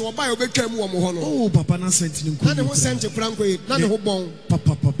yie na so obai obetwam wo mo ho no papa na sentin ko na ne ho sentin kura ko yie na ne ho bon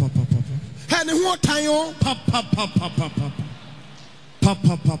papa ha ne ho tan yo papa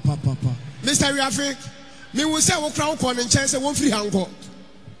Mr. Riafik me will say wo kra wo ko ne nchen se won free hanko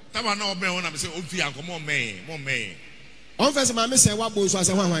Taba no me wona me say ofi ankomo me. On first ma me say wa bonsu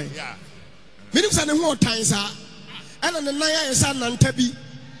ase hwan. Yeah. Me nim say ne ho tan sa. Ena ne nan ya sa nanta bi.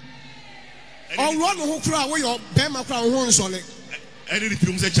 On run ho kura wo yo be ma kura ho nsole. Any the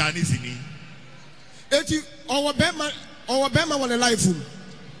film say Chinese ni. Eti owo be ma won life room.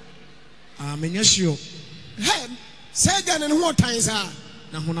 Menya sure. Hey, say gan ne ho tan sa.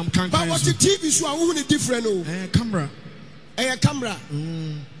 Na honam kan. But what the TV show who ni different o. Camera. Camera.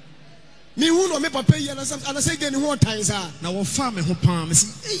 Me who no me papa yi na say gan ne ho tan sa. Na wo fa me ho pa me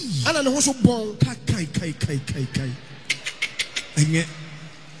say eh. Ana ne ho so bon. Kai. Enye.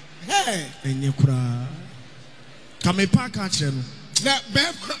 Hey. Enye kura. Kame pa ka kire no. Na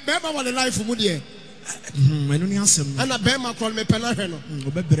be ma won life mu de. Eno ni asem. Ana be ma kro me pena hwe no.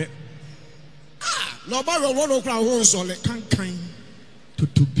 Obebre. No ba ro no kra ho nsole kan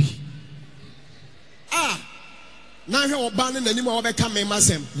to be. Na hwe oba ne nanim a obeka me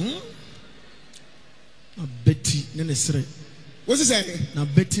masem. Na Betty ne sere. What is say? Na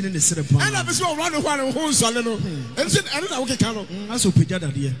Betty ne sere pa. Ana be so ro no kwa ho nsole no. Enti na wo keka no. Aso peja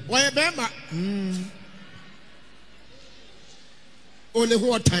dade. Wa be ma. Only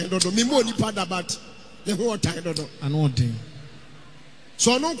who time dodo me mo ni pada bat the whole time dodo ano odin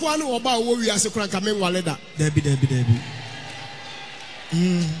so no kwa no oba wo wi ase kran ka me nwale da debi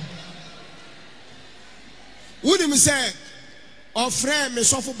woni me say ofre me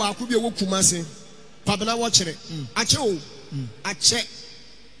sofo ba ko bi wo Kumasi pabna wo kire ache o ache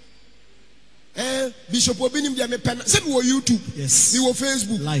Bishop Obinim dia me pen say me wo YouTube yes me wo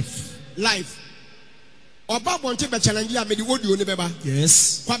Facebook live Oba bonte be challenge ya me di audio ne beba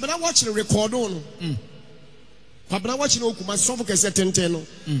yes kwabena watch record no kwabena watch no Kumasi sofo kese tenten no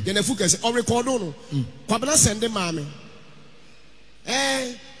de na fu kese o record no kwabena send ma me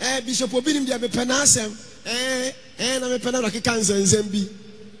Bishop Obinim dia me penasem na me pena like kanzenzem bi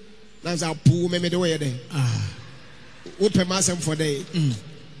na za pu me de we de wo pemasem for day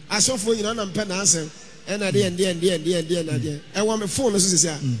asofo nyina na penasem na de na de e wo me phone so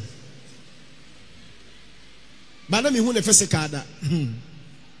sisia Bana mi hu ne physical da.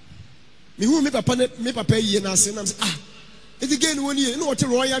 Mi hu me papa yi na se na say it again woni no what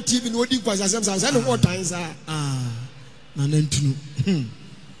Royal TV no di kwasa sem say no what time sa. Na nantunu.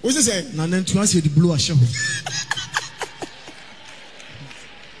 What you say? Na nantunu ase di blow ahye ho.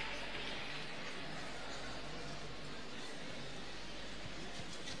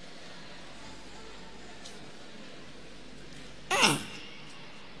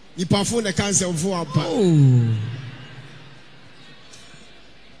 Ni pa phone the cancel for apa.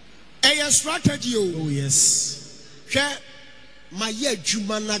 A strategy. Oh yes. Hwe ma ye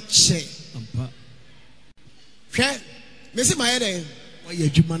adwuma na che. Ampa. Hwe me se ma ye den. Wa ye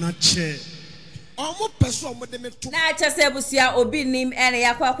adwuma na che. Omo peso omo de me to. Na chese busia Obinim ene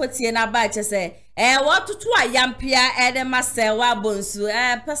yakwa akotie na ba chese watutu ayampia de ma SERWAA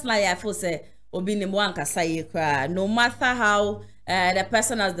BONSU personally I feel say Obinim wankasa ye kra no matter how the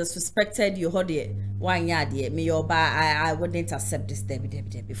person has disrespected you, hold it. One yard, me your bar. I wouldn't accept this. Debbie.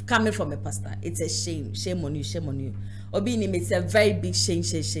 If coming from a pastor, it's a shame. Shame on you. Obinim, it's a very big shame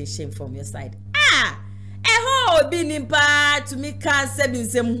from your side. Obinim pa to me can't say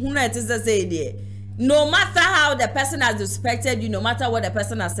no matter how the person has disrespected you, no matter what the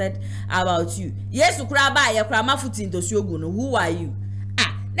person has said about you. Yes, who are you?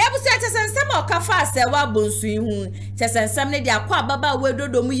 Nebusi chesensem okafa SERWAA BONSU hu chesensem ne dia kwa baba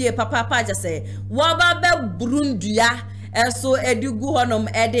wedodo mu ye papa jese wo baba burundua eso edigu honom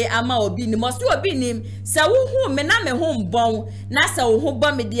ede ama Obinim osi Obinim se wo hu me na me hu mbon na se wo hu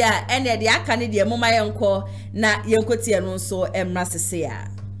bo me dia ene de aka ne de moma yenko na yenkotie no so emra sese a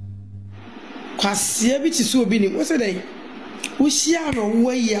kwasie bi ti so Obinim wo se dai wo hia no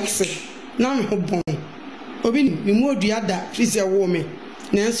wo yi ase na me hu bon Obinim me mu odua da fi se wo me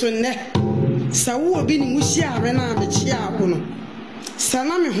Nenso ne sawo Obinim hia are na me chia wo no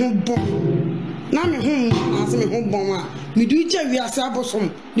sana me ho bon na me ho ase me ho bon a me du gya wiase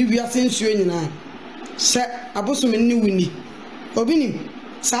abosom ni wiase nsuo nyina se abosom ni wuni Obinim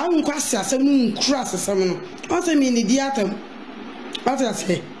sa wo nkwase asem no nkura asem no o se me ni di atam o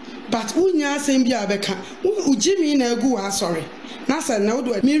se but unya asem bi abeka ujimi na egu wa sorry na se na wo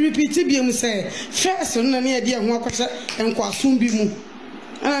do me repeat bi mu se first no na ne de ho akwase enkwasom bi mu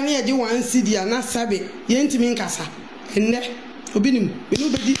ana ne yedi wan sidia na sabe yentimi nkasa enne Obinim minu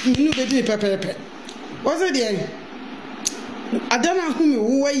bedi ni pepepe woze de adana hu me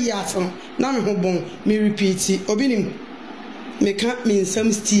wo yi aso na me ho bon me repeat Obinim me ka me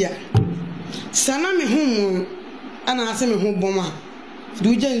nsam stia sana me ho mo ana ase me ho bon ma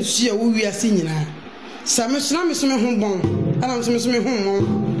duja nsu ya wo wi ase nyina sa me sona me so me ho bon ana me so me ho mo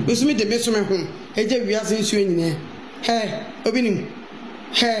Usumi de meso me ho. Eje wiase nsuo nyine. Obinim.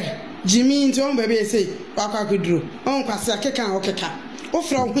 Jimmy into on baby say, Waka Kudro, on Kwasa Keka or Keka.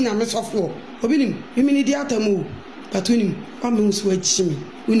 Offer Huna Miss of War. Obinim, you mean the other move. But winning, one moves with Jimmy,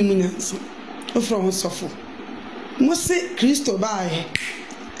 Uniminance. Offer on Sofo. Must say Christo by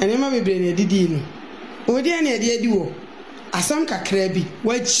and Emma Baby Didino. Or the idea duo. Asamka Krabi,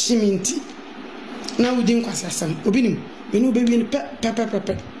 white Shiminti. Now we didn't Kwasa some. Obinim, you know, baby,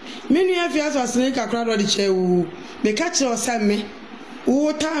 pepper. Many of us are snake a crowd of the chair. They catch your Sammy.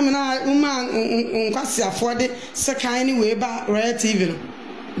 O time na woman kwasi afford second way ba Royal TV.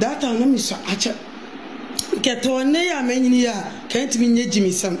 That time na me so acha. Keto ne ya manyini ya can't be nye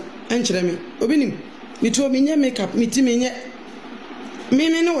Jimmy Sam enchire me. Obinim me to me nye makeup me ti me nye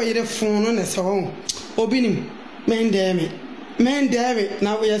me no yere phone no na se ho. Obinim men deme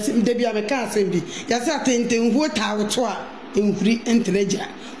na we yasim de bia me ka asem bi. Yasa tenten hu ta woto a enhuri entreja.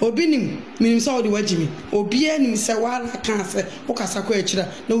 Obinim minim sa odi wajimi obia nim se wala kan se okasa ko akira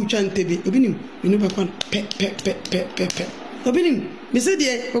na utwa ntebe obinim minu be kon pe obinim me se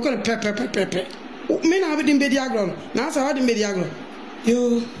de we kon pe me na abedin be diagro na sa wadi be diagro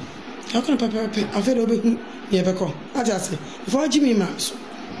yo how kon pe afa do be hu ye be ko aja se for jimi ma so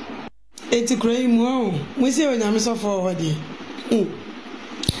eti krai mu we se onyame so for wadi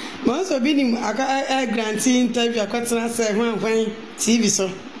Most Obinim aka granting interview akwatena se hwan TV so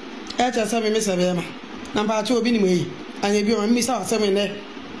echa sabe me sabema na ba to Obinim yi anya bi o mi sa asem ne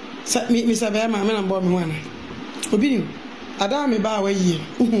mi sabema me na mbo me hwana Obinim ada me ba wa yie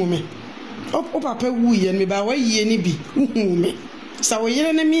uhu me o papa wu ye me ba wa yie ni bi uhu me sa wo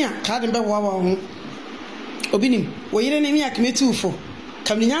yire ne mi a ka de be wa ho Obinim wo yire ne mi a kmetufo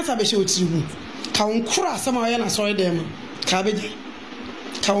kam ni nya sa be she otiribu ka wonkura asem a ye na so dem ka be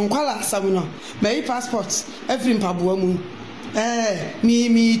ka wonkwala asem no me passport every mpaboa mu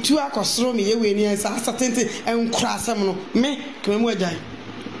mi tu akosoro mi yewe ni ensa asatente enkura asem no me kememu agyan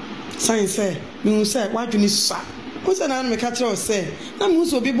science mi hu say wadwini sa o se na me ka kire o say na mi hu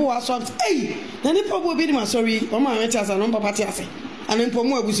so bi bo aso na ni pobo bi di ma sorry o ma weti asa no papa ti ase ana mpo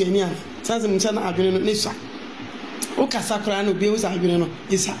mu abusu ani ana sanse mu cha na adwene no ni sa o kasa kura no bi o sa adwene no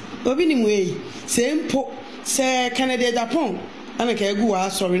isa obi ni mu se mpo se Canada Agyapong ana ka egu wa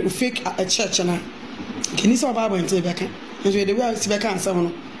sorry fake a church na kini so Bible ente be ka nso de we a sibe kan asem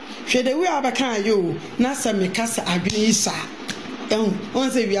no hwe de we abakan yo na sa me kasa adwene isa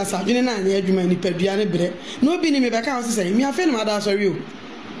on se wi asa adwene na anya adwuma ni padua ne bre no bi ni me be kan o se mi afa ni ma da sorry o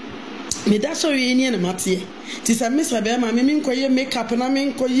me da sorry ni na mate ti sa me sa be ma me nkoye makeup na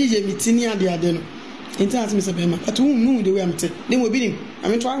me nkoye ye mitini ade no enti as me sa be ma atu nu de we amte de mo bi ni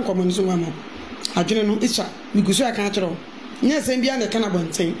ame to an komo ni so ma adwene no isa mi gusu aka atro nya sem bia na kana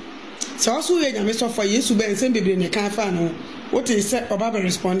bonten so aso we nya me so for Yesu ben sem bebre ne kan fa no what is say oba be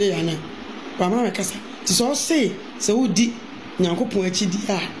respond ya na wa ma me kasa ti so say se udi nyankopon achi di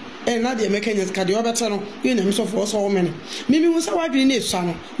a na de me kanya ka de obeta no we na me so for so wo me mi hu sa wadwene ne so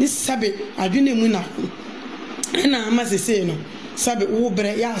no ni sabe adwene mu na na ama se no sabe wo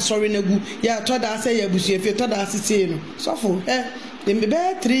bre ya sorry na gu ya to da say ya busu efe to da se no so for dem be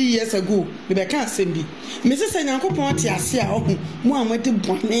 3 years ago me be kan sembi me se nyankopon ate ase a ohu mu amade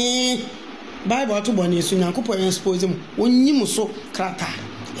bone Bible to bone so nyankopon expose mu onyim so krata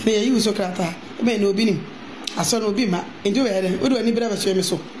me yi so krata be na Obinim aso na obi ma enjo be den odo ani bra ba so me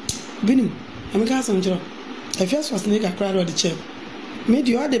so Obinim am ka so njiro e first was nigga crowd of the chair me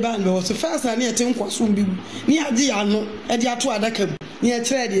di ode ban be was first na e tin kwaso bi ni ade ya no e di ato adaka mu ni e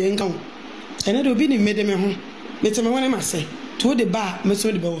kire de nkan ene de Obinim me de me ho me te me wona ma se to the bar me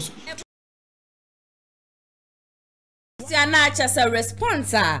so de be was Tiana chasa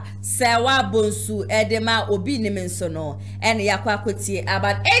response SERWAA BONSU edema Obinim nso no ene yakwa kwoti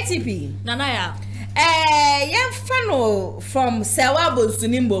about ATP nana ya yemfa from SERWAA BONSU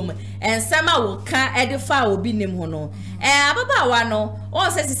nimbom ensema wo ka edifa Obinim ho no ababawa no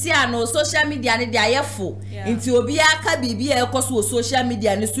on se sisi ano social media ne dia yefo nti obi aka bibia ekoso social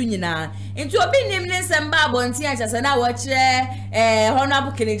media ne su nyina nti Obinim ne nsem ba abonti achase na wo kire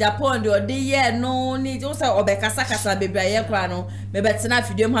honorable King Japan de ode ye no ni jo se obekasa kasa bebia ye kra no mebetena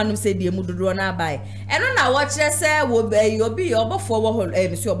fidiem hanum se die mu dodo na bai eno na wo kire se wo obi obofo wo ho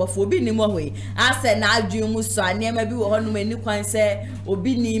msi obofo Obinim ho yi ase na adwum mu so anema bi wo honum ani kwan se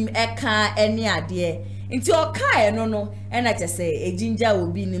Obinim eka eni ade nti okae no ena chese ejinja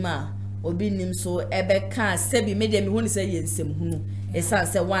Obinim a Obinim so ebeka sebi media mi honi se yensem hunu esan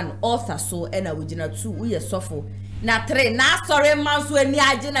se 1 author so ena wogina 2 uye sofo na 3 na sorry man so ani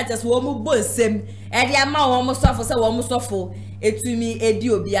age na chese wo mu bonsem e dia ma wo mu sofo se wo mu sofo etumi edi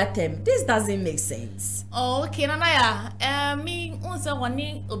obi atem. This doesn't make sense. Oh, okay, nana ya. Me unsa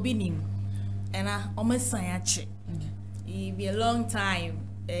wani Obinim. Ena omesanyache. It be a long time.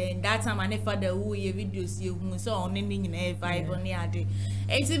 And that time I never the who your videos you so on ending in vibe on the ade.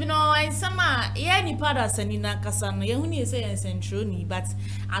 It's even and summer any part of Sanina Casano, you only say and centroni, but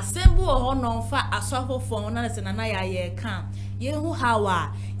assemble or no fat a suffer for one and anaya ye can. Ye who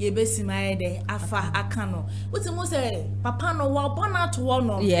hawa ye besi my day afa akano. What's the most papa no wa bona to one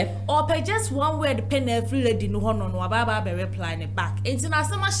or pay just one word pen every lady no honor no baba be replying it back. It's in a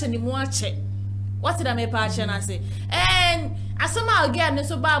summer shani check. What did I make patch and I say? And as somehow again,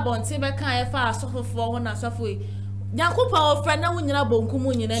 so babon, say back kind of fast suffer for one and suffer. Yakupa or friend, now when you're not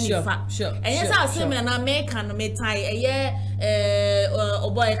bonkumun in any fact. Sure. And yes, I'll say, and I make and me tie a year,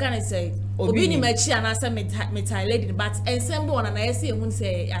 or boy, I can't say. Obinim mechi and I say me tie lady, but ensemble and I see who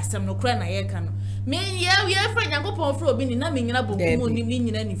say, as some no cran I can. Me, yeah, we are friend Yakupa for Obinim, nothing in a bonkumun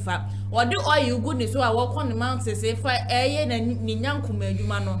in any fact. Or do all you goodness so I walk on the mountains, say, for a year and Ninyankume,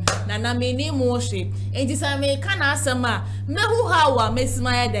 Jumano, Nana me name more shape. And this I may can answer ma, me who how Miss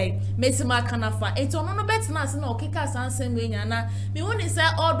my day, Miss my canafa. It's on no better nas no kick us and send me, Yana. Me only say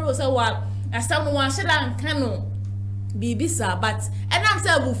all those a while, as someone should and canoe. Bibisa, but and I'm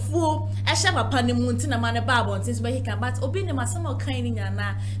so fool. I shall upon the moon to a man a babon since where he can, but Obinim my summer kind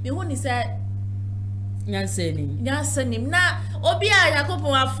Yana. Me only said. Nyansenim na obi a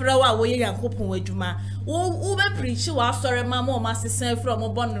yakopon afra wa wo ye yakopon wadwuma wo be preach wa sore mama o masesen from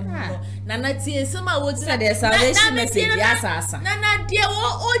obon no na na tie sema wo ti the salvation message asasa na die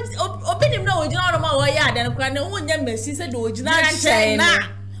Obinim na ojina no ma wo ye adan kwa na wo nya message se de ojina na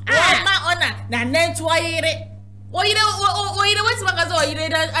ma ona na nentu ayire what's magazo ayire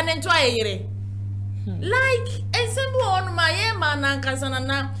anentu ayire like ensemble on my ye man ankasa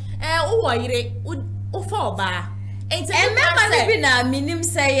na wo ayire Ufo ba. Remember me na minim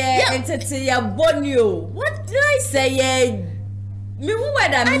say entity ya bonio. What did I say? Me who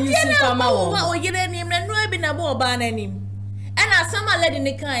weda me use fama wo. O yire nim na no bi na bo ba na nim. And as some lady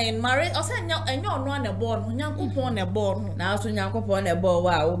ne kan marry o say enyo no na bo no nyankopon na bo no. Na so nyankopon na bo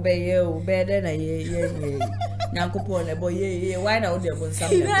wa wo be ye wo be de na ye. Nyankopon na bo ye why na wo de bo nsam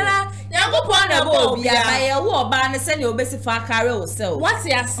na. Nyankopon na bo bia ba ye wo ba ne se ne obesi fa carry wo sel. What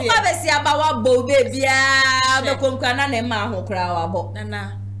you say? Oba besi aba wa bo be bia be konkwa na ne ma ho kra wa bo.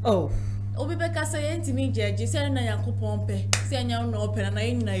 Nana. Oh. Obi beka say ntimi jeje se na Nyankopon pe. Se anya no pe na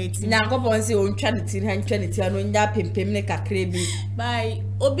yin na yeti. Nyankopon se o ntwa de tin ha ntwa de ti anu nya pempem ne kakra bi. Bye.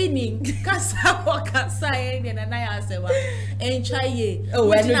 Obinim kasa wakasa ye na ya sewa. Entwa ye.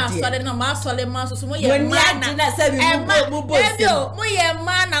 Na asole na ma asole ma so mo ye ma na se bi mu bo ebio mo ye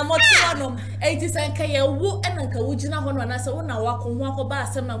ma na mo to no. Enti sanka ye wu enanka wu gina ho no na se wo na wako ho akoba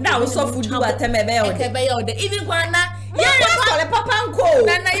asem na wo so fudu atem ebe ye ode even kwa na ye asole papa nko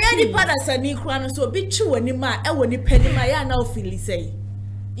na ye di pada sani kwa no so bi twi woni ma e woni pani ma ya na ofili sei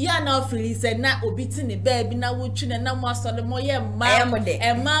ya na ofili sei na obi ti ne ba bi na wo twi na mo asole mo ye ma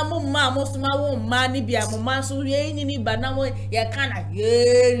e ma mo so ma wo ma ni bia mo ma so ye nyini ba na mo ye kana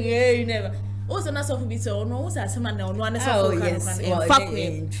ye never also na so bi se ono wo sa asema na ono ana so kan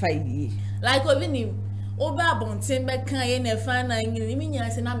like Obinim oba abonten be kan ye na fa na nyini mi nya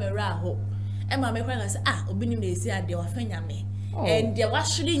se na mera ho e ma me kwa ga se Obinim na esi ade wa fa nyame and there was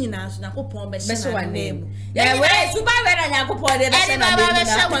shiri nyina so Yakopon be she na name ya we suba we na Yakopon de be she na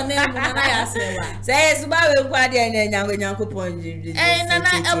name na ya se wa say suba we kwa de na Yakopon na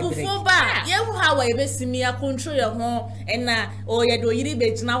abufo ba ye hu ha wa e be simi ya control your ho na o ye do yiri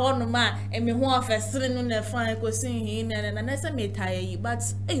be gina ho no ma e me ho ofesere no na fa ko sin hi na se me tie yi but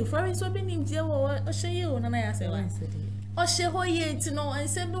for so be nim je wo o she ye o na ya se wa o she ho ye ti no en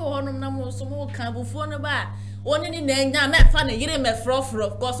se do ho no na mo so mo ka abufo no ba oni ni na enya me fa na yire me frofro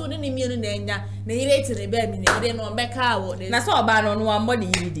of course oni ni mienu na enya na yire ti ne ba mi na yire no be ka wo na so oba no no ambo de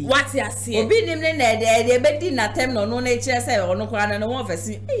yire di what ya see Obinim ne na de be di na tem no e kire say ono kra na no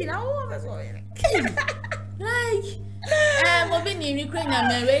ofesi na wo ofesi like Obinim ni kra nya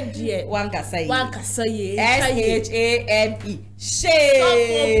me redie wankasa ye SHAME she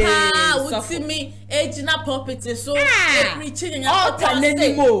so for me ejina property so preaching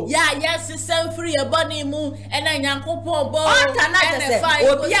Nyankopon yes send free e body mu and Nyankopon bo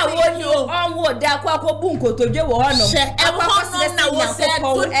obi a woni onwo da akwa bu nkotodwe wo hono akwa na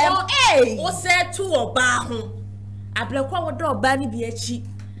wo se tu oba ho ablekwa wo do oba ni bi achi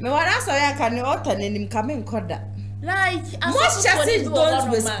me wara so ya ka ne otanenim ka me nkoda like most churches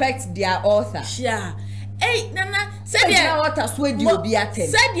don't respect their author nana said ya water swedi obi atem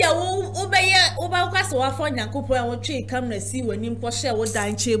said ya wo kwase wa for Nyankopon a wo twe camera si wanim ko share wo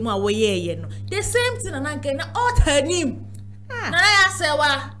danche mu a wo ye no the same thing na nke na altanim na ya se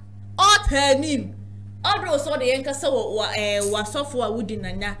wa altanim Addo so the yenka se wa sofo a wudi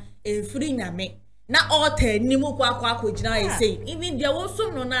nanya free nyame na alter nimu kwa gina e say even there was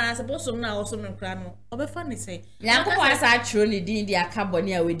some no na suppose some na also no kra no obefa ne say Yankopon asa atro ne din dia ka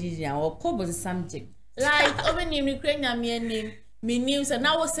bone a wedi dia wo kobo something like Obinim ni kra nyame anim me news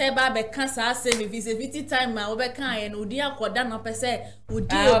na wo say ba be kan sa say me visit time ma wo be kan ye no odi akoda no pese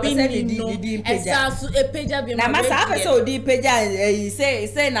odi Obinim no esa so epeja bi na masa pese odi peja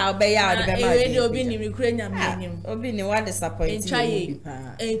say na obe ya odi be ma odi Obinim ni kra nyame anim Obinim what disappointing try me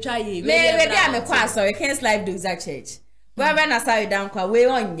be am kwa sorry King's Life Doxa Church where na say down kwa we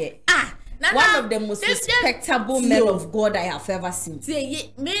onye one of the most respectable men of God I have ever seen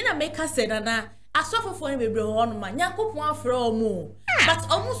see me na make us say na asofo for bebre ho no ma Nyankopon afre omo but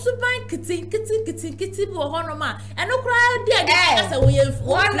omo suban kiti bo ho no ma eno kra dia asa wo ye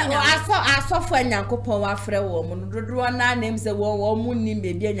asofo Nyankopon afre wo mo no dodo na nem se wo mo nim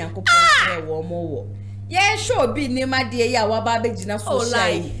be bia Nyankopon afre wo mo wo ye show bi ni ma de ya wa ba begina so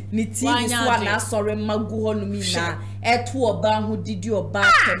shai ni TV so na sorry magu ho no mi na eto oba ho didi oba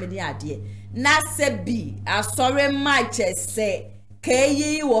kemini ade na se bi asori ma chese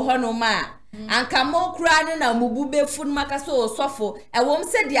keyi wo ho no ma anka mo kura ne na mubube fun maka so sofo ewom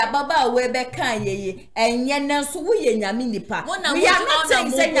se dia baba we be kan yeye enye nenso wo ye nyame nipa we are not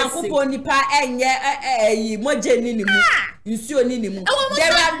saying say Nyankopon nipa enye yi moje ni ni mu nsuo ni ni mu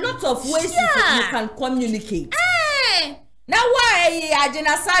there are lots of ways you can communicate na why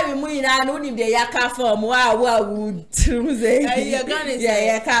agina sari mu ina no ni de yaka form wa truze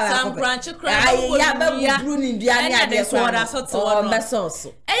ya kala some branch cry ya ba buru ni bia ni ade so o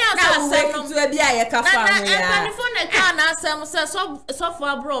besoso na say to bia ya ka form ya na phone ka na asem say so for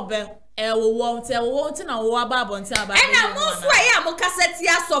abrobe wo nti na wo aba nti aba na mo so ya mo cassette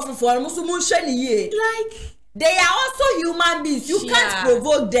ya so for mo so mo hwe ni ye like they are also human beings you can't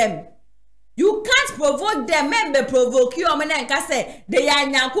provoke them. You can't provoke them. Member provoke you. I can say they are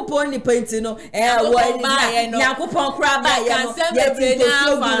Nyankopon ni painting no. Nyankopon crab by you.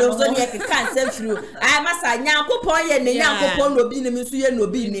 So you can't send through. I must say Nyankopon ye ne Nyankopon Obinim so ye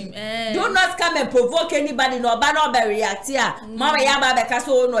Obinim. Do not come and provoke anybody no ba no be react here. Mama ya ba be ka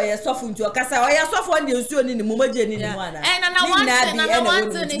so no ye sofo nti o kasa o ye sofo ndi nsuo ni mu maje ni mu ana. Na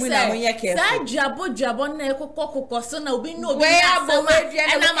want to say jabo na kokoko so na obi no obi na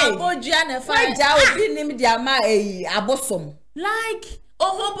ma bojia na why ja Obinim dia ma abosom like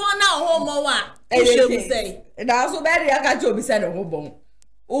ohobon na ohomo wa ehwe say na so be dia ka cho bi say na ohobon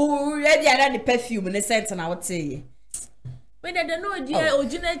o re dia na the perfume ne scent na wote ye we dey no dia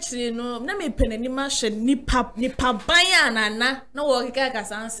ogina chiri no na me penani ma hwe nipa ban anana na wo keka ka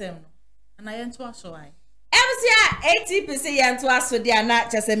sansem no na ye nto aso ai MCA 80% ye nto aso dia na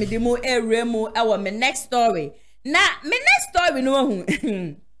chese me dimu ewremu ewo me next story na me next story no hu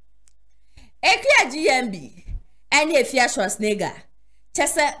Ekia GMB ene efia Schwarzenegger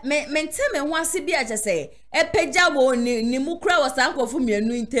chese mente me ho ase bia chese epeja wo ni mukura wasankofu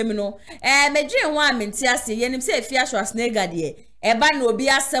mienu ntem no medwen ho a mente ase yenim se efia Schwarzenegger de eba na obi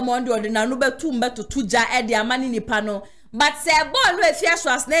asem onde na no betu mbetotu ja ede amani nipa no but se ball no efia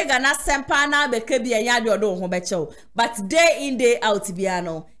Schwarzenegger na sempa na beka bia ya de odo ho bechew but day in day out bia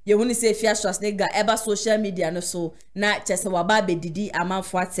no ye woni se efia Schwarzenegger eba social media no so na chese waba bedidi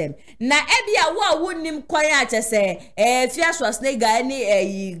amanfo atem na ebia wo wonim kwan a chese efia Schwarzenegger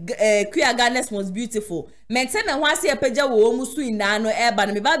ni Queer Ghana's most beautiful mente me ho ase epeja wo musu ina no eba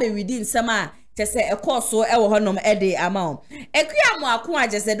no me ba be widi nsem a chese ekoso ewo honom ede ama Queer mo akon a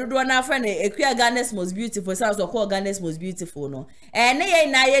chese dodo na afra na Queer Ghana's most beautiful so so call Ghana's most beautiful no ne ye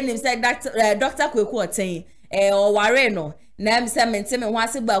na ye nim say Dr. Kweku Oten o ware no na me se mente me ho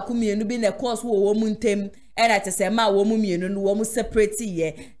ase ba ku mienu bi na course wo mu ntem na chese ma wo mu mienu no wo mu separate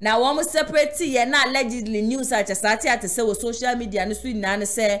ye na wo mu separate ye na allegedly news a chese ati se wo social media no so ina ne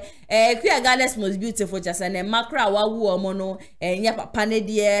se Queer Ghana's most beautiful chese na makra wa wu omo no nya papa ne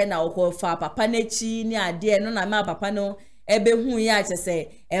de na wo fa papa na chi ni ade no na ma papa no ebe hu ya chese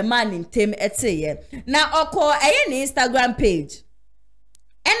ma ni ntem ete ye na okọ ni Instagram page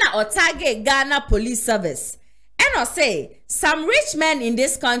na o target Ghana Police Service. And I say, some rich men in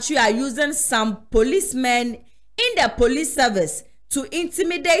this country are using some policemen in the police service to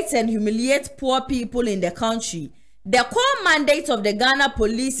intimidate and humiliate poor people in the country. The core mandate of the Ghana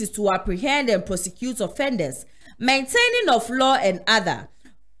police is to apprehend and prosecute offenders, maintaining of law and order,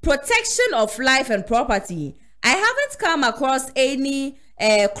 protection of life and property. I haven't come across any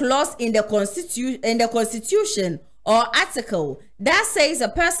clause in the constitution or article that says a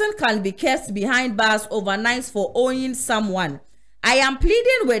person can be kept behind bars overnight for owing someone. I am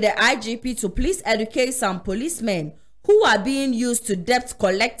pleading with the IGP to please educate some policemen who are being used to debt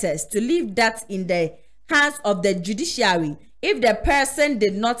collectors to leave that in the hands of the judiciary if the person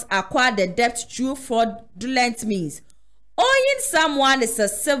did not acquire the debt through fraudulent means. Owing someone is a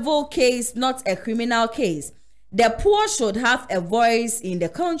civil case, not a criminal case. The poor should have a voice in the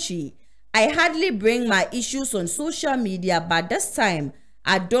country. I hardly bring my issues on social media, but this time,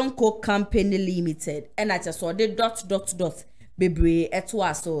 Addo Company Limited. And I just saw the ... Bebre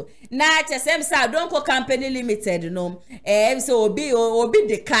etwaso na chesem sa Addo Company Limited no so obi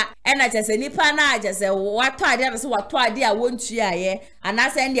de ka na chese nipa na chese wato ade so wato ade a wontua ye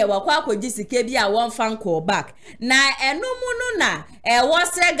anase ndie wakwa akogi sike bi a won fan call back na enumu no na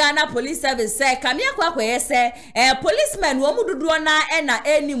wosre Ghana Police Service say kamia kwakoye say policemen wo mududo na na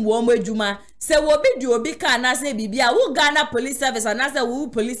enim wo madwuma se wo bi di obi ka na se bibia wo Ghana Police Service anase wo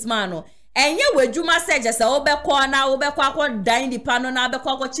policeman no enye wadwuma seje se obekọ na obekọ akọ dan di pano na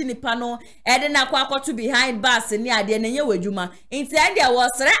obekọ akọ chi ni pano ede na akọ to behind bars ni ade na enye wadwuma nti ade wo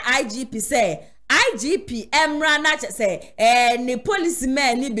sere IGP say IGP emra na se ni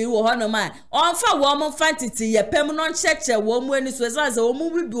policemen ni bi wo hono ma onfa wo mo fantiti ye pem no ncheche wo mo ani so se wo mo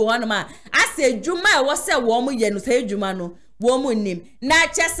bi wo hono ma ase adwuma e wo se wo mo ye no se adwuma no wo mo nim na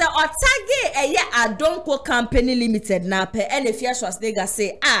chese otage eye Addo Company Limited na pe ene fia Schwarzenegger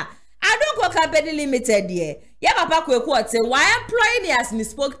say Addo Company Limited ye papa kweku ote why employ me as my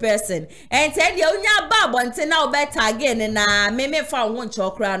spokesperson and tell you unya ba bonte na obeta again na me fa won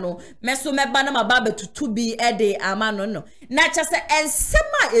chokra no meso meba na maba betutu bi ede ama no na chese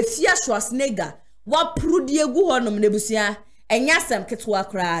ensema efia Schwarzenegger wa prudie gu honom nebusia enya sam ketwa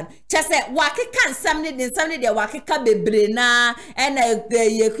kran chese wakeka nsam ne de wakeka bebre na ena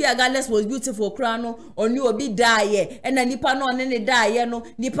yekuya Ghana was beautiful kran no oni obi daaye ena nipa no ne daaye no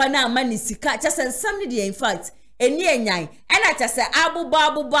nipa na ama ni sika chese nsam ne de in fact eni enyan ena chese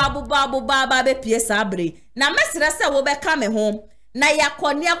abuba be pie sabre na mesra se wo be ka me ho na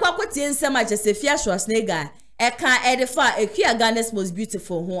yakoni akwakotie nsam a chese fia Schwarzenegger eka edifa ekuya Ghana was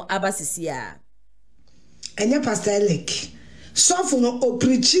beautiful ho abasisia enya Pastor Elek so no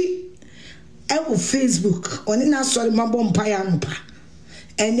oprichi ewo Facebook oni na sorry mabo mpaya mpa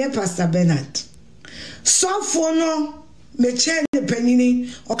enye Pastor Bernard so no meche ne panini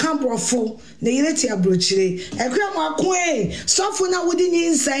okambrofo na yireti abrochire ekwa mo akwe so na wodi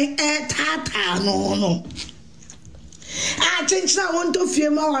nyinsan tata no chenchina won to fie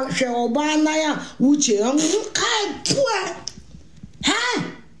ma wa hwe oba na ya wuche kai pua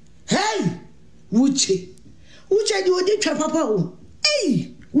hey wuche di odi twa papa o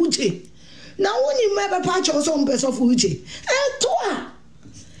wuche na woni mebe pa cho so mbe so fu wuche toa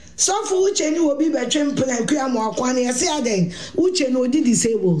so fu wuche ni obi be twempena akua mo akwa na yesi aden wuche no odi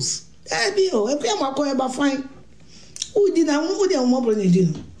disables bi o akua mo akwa e ba fine udi na udi mo bro ne di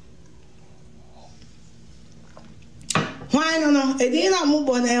no hwan no edi na mo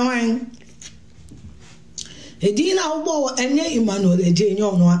bo na hwan edina ubo enye Emmanuel eje enye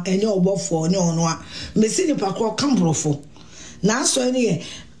ono enye obofo enye ono a mesi ni pakro kambrofo na so ene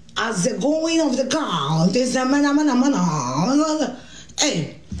as the going of the car there's a man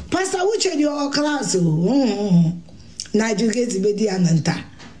pastor which in your class Nigerians bedi ananta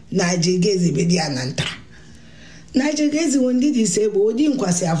Nigerians when did disable odi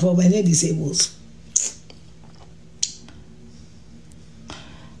nkwase afọ bene disables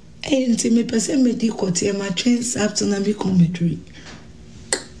enti me person me di kote ma trains up to na be commentary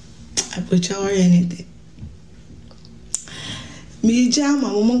apocha or anything me jama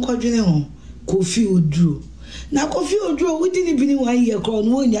mo nkwadwene ho Kofi Oduro na Kofi Oduro we didn't be 1 year call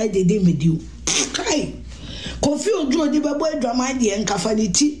no nya dede mediu kai Kofi Oduro di babo adwama de enkafa ne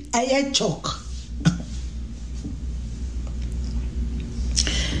ti aye chok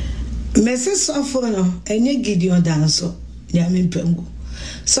Mese sofo no enye Gideon danso ya me mpengu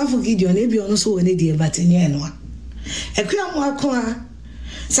sofo Gideon e bi ono so woni de batenya no a ekwa mo akwa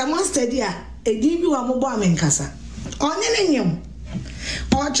someone study a edi bi wa mo bo amenkasa onye ne nyem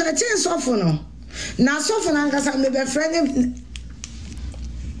o church sofo no na sofo na nkasa me be friend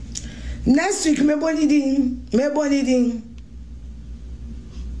next week me boni din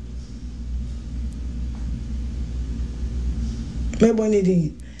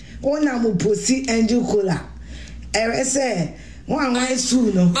ona mo posi angel cola say one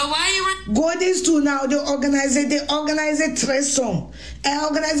stool no but why you golden stool now they organize it 3 song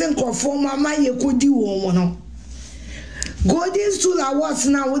organizing perform mama ye kodi wo no golden stool awards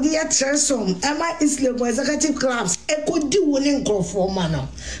now with the 3 song Emma Islam executive clubs e kodi wo ne perform no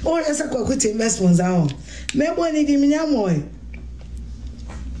o yesa kwakwete investments ahụ mebo ni di minyamoy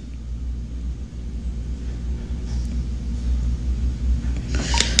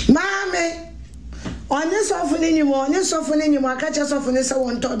Mame onye sofo ni nyimo akacha sofo ni se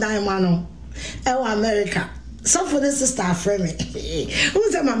won to dan ma no America. So for the sister friend me.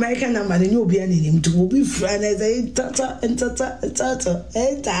 Who's an American number? The new be him to be friend as a tata.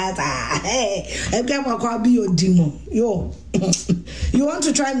 Hey, I can't be your demon. Yo, you want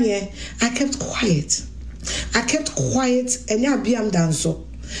to try me? I kept quiet. And yeah, be am done so.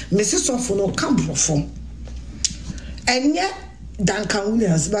 Mrs. Sofono come perform. And yet, Duncan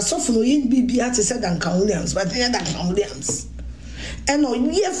Williams, but Sofono in BB to say Duncan Williams, but yeah, Duncan Williams. And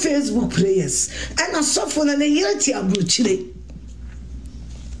on your Facebook prayers, and a Sofono and a unity of Bruchile.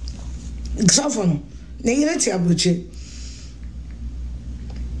 Sofono, the unity of Bruchile.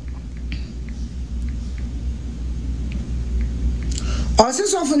 Also,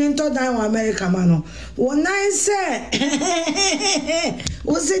 Sofono into down America, mano. One night say,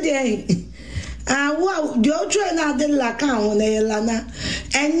 what's it day? Wow, you're trying out the Lacan, Lana,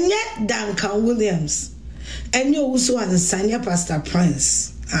 and yet Duncan Williams. And you also understand your Pastor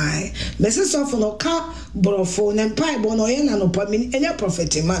Prince. Aye, Mrs. Sofono car, Borophone, and Pie Bonoyan and Opamin, and your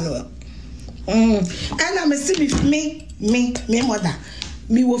Prophet Emmanuel. And I'm a silly me, mother.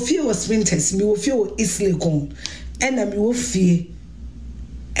 Me will fear was winters, me will fear easily gone, and I will fear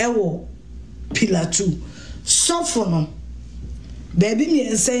Ewo Pillar 2. Sofono. Baby me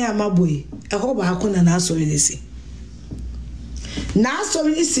and say I'm a boy. I hope I couldn't answer this. Now,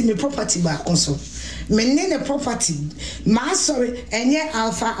 sorry, see me property back also. Me need a property. My sorry, and yet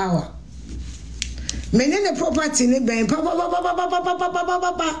alpha hour. Me need a property in the bank.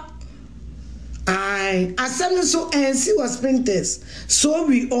 Aye, I said so and see was printers. So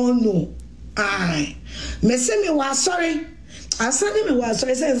we all know. Aye, me say me was sorry. I said me was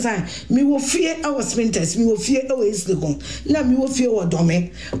sorry. Say me will fear our sprinters. Me will fear our Instagram. Now me will fear our dome.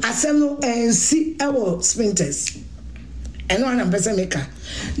 I said no and see our sprinters. And one person maker.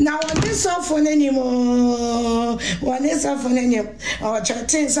 Now on this off on anymore. One is off on any or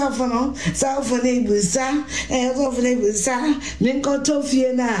chatting off on busa and off on busa. Minko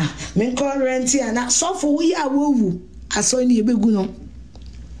Tofiena, Minko Rentiana. So for we are woo. I saw in the beguno.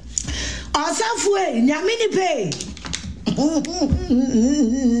 Or software, Yamini pay.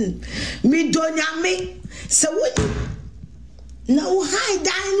 Me don't yami. So what? No high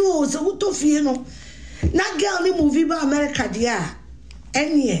dino. So what Tofieno? Na girl ni movie ba America dia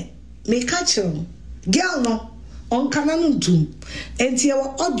enye me catch girl no on kananuntum enti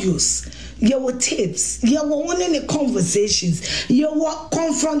your audios your tapes your one in the conversations your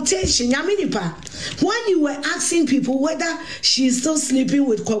confrontation yaminipa when you were asking people whether she's still sleeping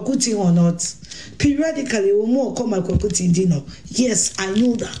with Kwakuti or not periodically we more come at Kwakuti dinner. Yes, I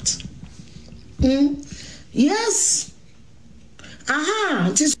know that. Yes,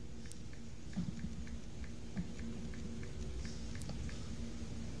 just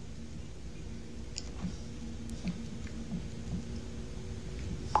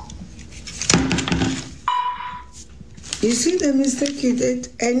you see the mistake you did,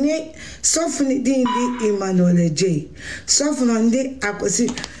 and yet soften the Emmanuel J. Soften on the akwasi.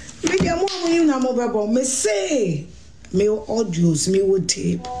 Me the more you na mobile me say me audios me would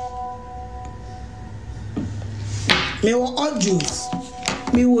tape. Me audios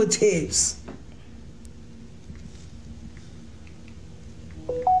me would tapes.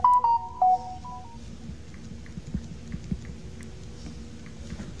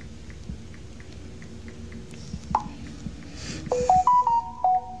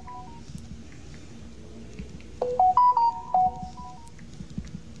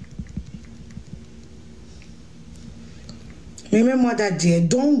 Remember that dear,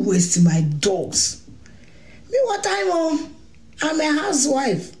 don't waste my dogs. Me what I'm on? I'm a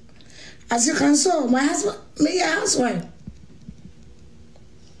housewife. As you can see, my husband, me a housewife.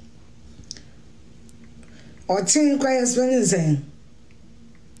 Or think quite explaining saying.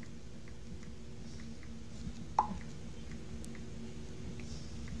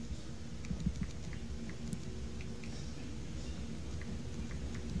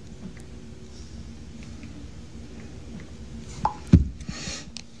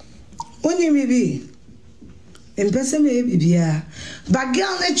 Maybe in person maybe but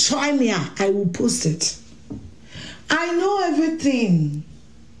girl let's try me. I will post it. I know everything.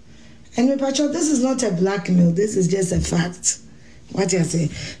 And my patch, this is not a blackmail, this is just a fact. What you say?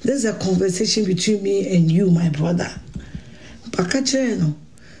 This is a conversation between me and you, my brother. But catch you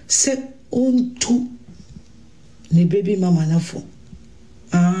say on to the baby mama nafo.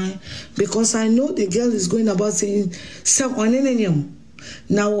 Because I know the girl is going about saying so on any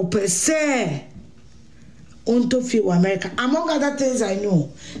now, per se, onto feel America. Among other things I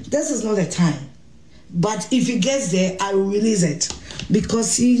know, this is not the time. But if it gets there, I will release it.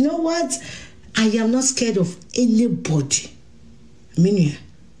 Because you know what? I am not scared of anybody. Minya.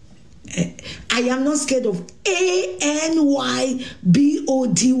 I am not scared of ANYBODY.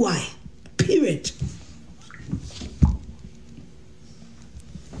 Period.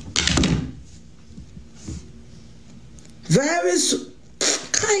 Very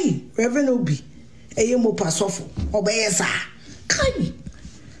Kai, Reverend Obi, Eyemo Pasofo, Obeyesa. Kai,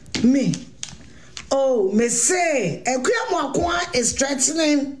 me. Oh, me say, Ekwamwakwa is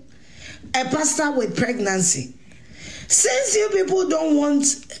threatening a pastor with pregnancy. Since you people don't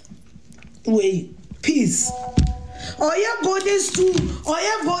want peace. Golden stool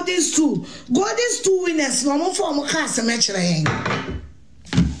winners, no more for cars, a match.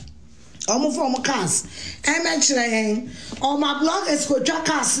 Almost for my cars, or my blog is for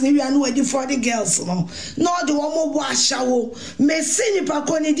cars, maybe I know for the girls. No, the one wash shower, may sing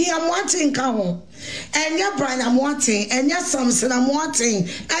Paconi, I'm wanting come. And your Brian, I'm wanting, and your Samson, I'm wanting,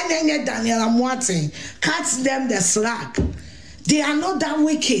 and then your Daniel, I'm wanting. Cut them the slack. They are not that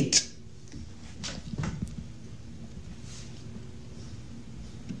wicked.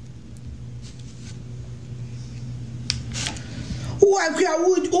 Who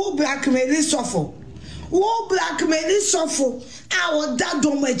blackmail suffer? Who blackmail suffer? Our dad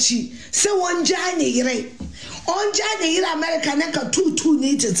don't match. So one Johnny, on Johnny, America, Neka 2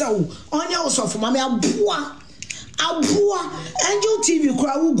 need to tell. On your suffer, Mammy, Abua, Angel TV,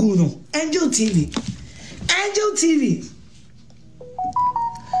 Kwauguno, Angel TV,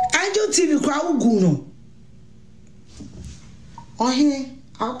 Kwauguno. Oh, here,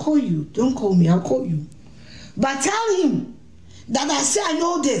 I'll call you. Don't call me, I'll call you. But tell him that I say I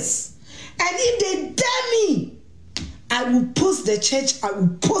know this. And if they dare me, I will post the church, I will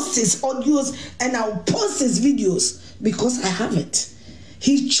post his audios, and I will post his videos because I have it.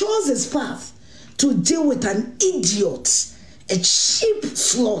 He chose his path to deal with an idiot, a cheap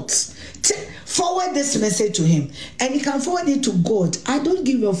slut. Forward this message to him, and he can forward it to God. I don't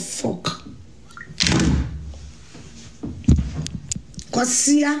give a fuck. Because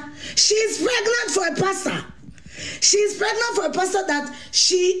she is pregnant for a pastor. She is pregnant for a pastor that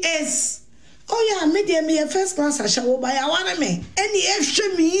she is. Oh yeah, me a first class I shall buy a one me. Any extra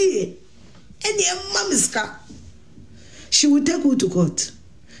me. Any mamiska. She will take you to court.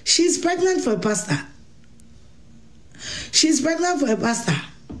 She is pregnant for a pastor. She is pregnant for a pastor.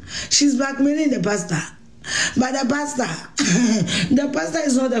 She's blackmailing the pastor. But the pastor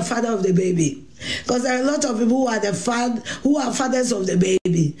is not the father of the baby. Because there are a lot of people who are fathers of the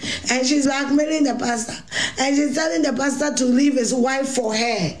baby. And she's blackmailing the pastor. And she's telling the pastor to leave his wife for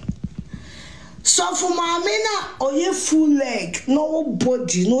her. So for Mamina, oye full leg, no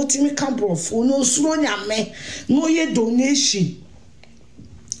body, no Timmy Campbell, no Slonia me, no ye donation,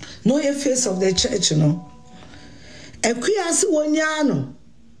 no ye face of the church, no. Equias wonyano.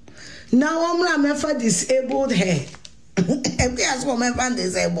 Now I'm never disabled her. Equias woman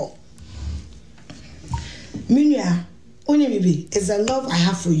disabled. Minya, Unibibi is the love I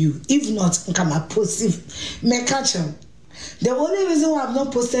have for you. If not, come a positive. Me catch him. The only reason why I've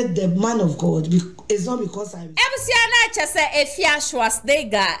not posted the man of God is not because I. Ebusiana chese efia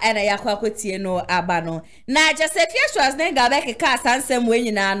Schwarzenegger and a yakwakweti no abano. Na chese efia Schwarzenegger beke ka sansem we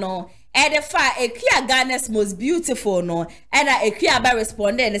nyina no. Edefa ekia Ghana's most beautiful no. And ekia ba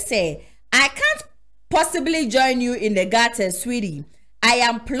respond and say, I can't possibly join you in the garden, sweetie. I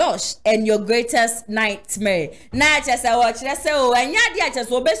am plush and your greatest nightmare. Na just I watch. Let's say, oh, and ya just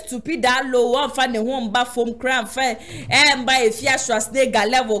be stupid down low one fan the home back from cram fair and by a fear Schwarzenegger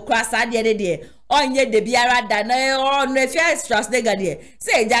level cross at the other day. On ye de biara dana or no fear Schwarzenegger there.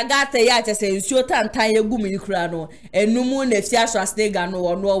 Say Jagata ya just say short and tie a gumi crano and no moon the fear Schwarzenegger no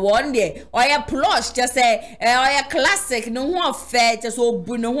one day. Or ya plush just say or ya classic no one fair just so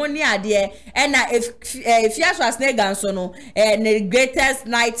no one near there. And if fear Schwarzenegger so no and the greatest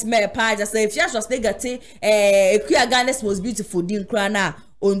nightmare part just say fear Schwarzenegger a queer Ghana's most beautiful din crana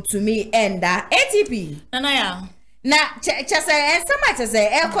on to me and ATP. Nanaya. Na chase somebody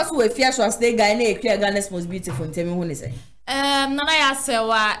say cause we fear Schwarzenegger na equia Ghana's most beautiful tell me who say nana ya say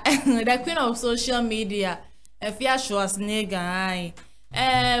wa the queen of social media fear Schwarzenegger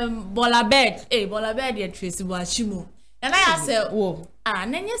bola bed ye Tracy Boachimo nana ya say wo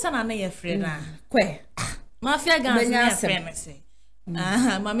nenye sana na ye friend na kwe mafia Ghana na friend say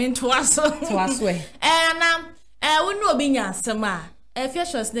mama twaso we na we no obi nya asema fear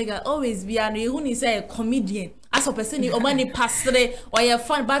Schwarzenegger always be an who ni say a comedian as a person you obani pastre or your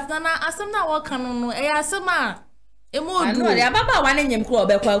fun but nana asem na work no asema emo do ya baba wane nyem kro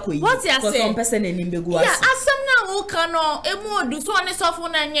obekwa koyi what you say some person enim begu ase yeah asem na work no emo do so oni sofo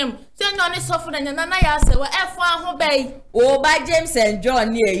na nyem so oni sofo na nyem nana ya say we efo aho bai o ba James and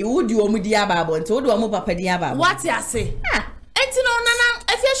John ne you di omudi ababo nti o do omo papa di ababo what you say enti no nana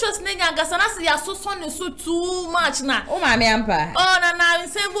efia Schwarzenegger angasa na se ya so ne so too much na o ma me ampa oh nana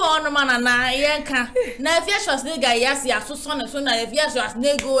nsembu ono mana na yenka na efia Schwarzenegger yes ya so ne so na efia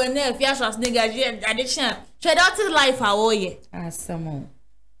Schwarzenegger na efia Schwarzenegger addiction she that is life awoye asamo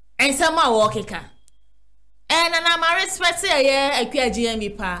ensama wo keka nana ma respect ye akua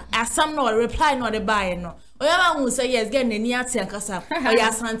GMB pa asam no reply no the buy no oyama hu say yes get nani ati ankasa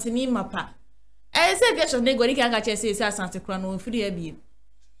oya santimi mapa say efia Schwarzenegger ni kan ka che say asante kra no firi abie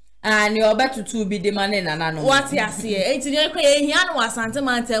and your better to be demanding nana what ya see enti ne kwa ehia no asante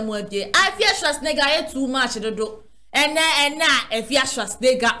manta mu abie efia Schwarzenegger ye too much dodo na efia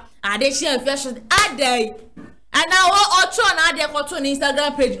Schwarzenegger adeshi efia Schwarzenegger adai and now ocho na ade ko to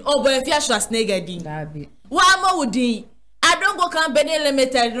Instagram page obo efia Schwarzenegger din dabi wa ma wudi Addo go company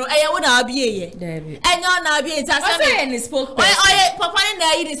limited no eye wona abie ye enyo na abie ta say ni spoke oye papa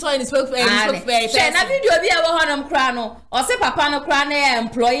na yi ni so ni spoke she na video bi e wo honom kra no o se papa no kra na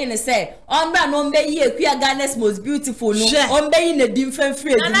employee ni say on bra no mbe yi akua Ghana's most beautiful no on be yi na dimfan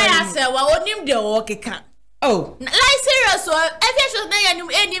free aduma na ya say wa onim de wo keka oh like serious so efia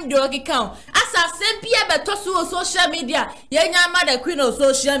Schwarzenegger enim de wo keka asa sempia beto so social media ye nyama the queen of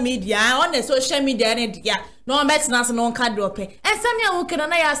social media on the social media ne dia no bet na so no nka drop ensam ya wo kena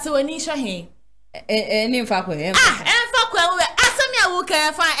na ya se wani hwa he ni mfa ko emfa ko we asam ya wo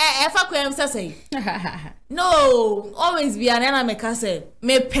kan fa ko em sasai no always be an na make say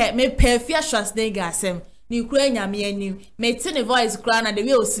me pe efia Schwarzenegger asem ni kura nyame anim me te ne voice kura na the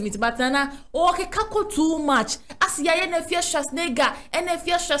way o simit but na o keka ko too much asiya ye na efia Schwarzenegger na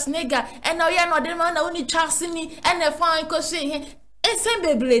efia Schwarzenegger na o ye no de na oni chance ni na fan ko se he ensem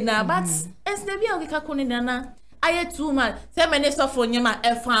bebre na but ensem bia o keka ko ni na aye too much se me ne sofo nyama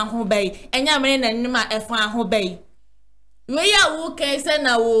efan ho bai enyame na nyama efan ho bai we ya wo kan se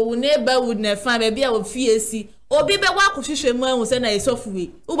na wo ne ba wo na fan ba bia wo fiesi obi be wa kuhwehwe mu ahu se na esofuwe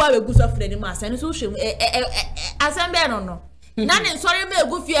wo ba be gu sofre ni ma ase so hwehwe asembe no na ne nsori me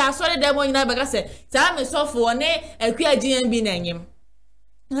egu fie asori dem onyina be ka se ta me sofo ne akua GMB na nyim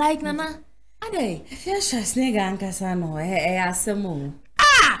like nana adai efia Schwarzenegger ankasa no asemo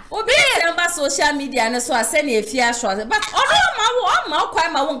obi remember social media na so ase na efia Schwarzenegger but ma kwa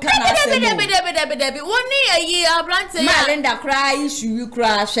ma won kana asemo be woni ayi ablante ya ma Linda cry issue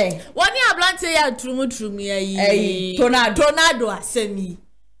cry hwe woni ablante ya turum ayi tornado asemi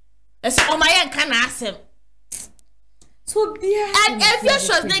ese o ma ye kana asem so bia and efia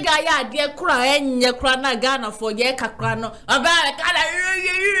Schwarzenegger ya de kura enye kura na Ghana for ye kakra no aba kala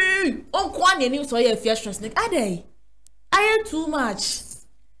onko ani ni so ye efia Schwarzenegger adai aye too much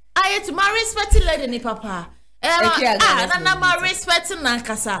aye to my respect lady ni papa na my respect na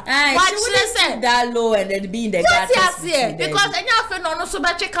kasa what she say that low and then be in the garden because enya fe no so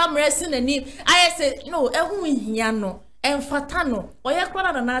ba che camera sin ani aye say no ehun hia no emfata no oye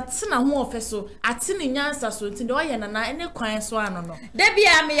kwara na atena ho ofeso atene nyansa so nti de oye na ene kwan so ano no de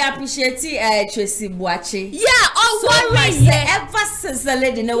bia me appreciate Tracy Buachi yeah so worry ever since the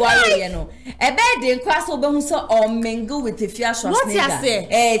lady no worry no ebe de nkwa so be hu so o mingle with efia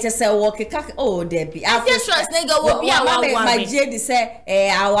Schwarzenegger te say work kaka oh de bia efia Schwarzenegger wo bia wa ma je de say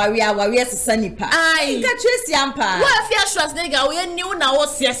awari sanipa ai ka Tracy ampa wo efia Schwarzenegger wo ye new na wo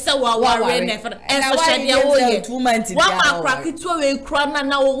se wa awari na e so she de wo ye 2 months akrakito we kra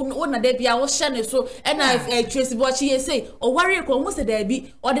na wo na da bia wo hye ne so na Tracy Buachi ye say o ware ko mu se da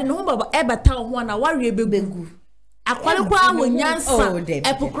bi o de ne ho baba e beta ho na ware ebegu akwale kwa wo nyansa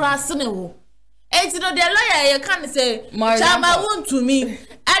epokra sene wo enti no de lawyer ye kan say chama want to me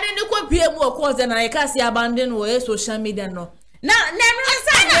ade ne ko pie mu o ko ze na ye ka se abandon wo social media no na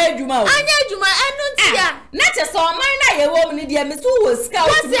sa adwuma o anya adwuma enu ntia na che so man na ye wo ni dia me so wo ska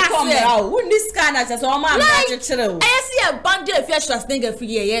o ti komra o wo ni ska na che so man na chechire o see a band efia Schwarzenegger free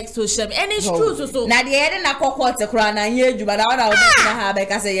ye social media and it's true so na de ye na kokko te kra na anya adwuma na ona o na ha be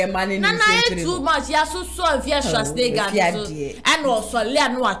ka se ye man ni na too much ya so efia Schwarzenegger so and also le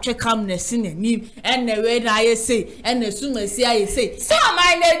anu atwe kam na si na nim and na we na ye say and na sumasi aye say so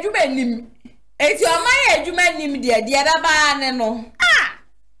man na adwuma nim eti o man adwuma nim de da ba ne no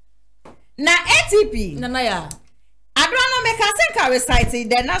na ATP nana ya Addo no make us recite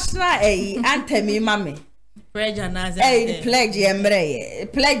the national anthem mame pledge na pledge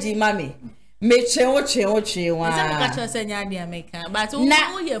emre pledge mame me che wa is that catch us nya dia make but who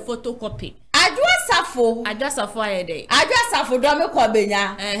here photocopy Adwo aye dey Adwo do me ko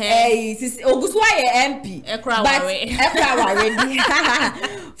benya ogusu aye MP ekra ware di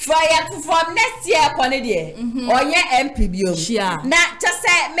from next year Konedie onye MP biom na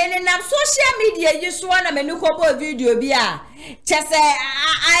chese menenam social media use one na menukobo video bia chese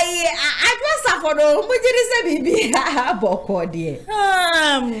I was afodo mujiri se bibi aboko de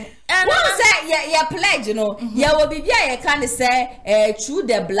one say ya pledge you know ya wo bibia ye can say through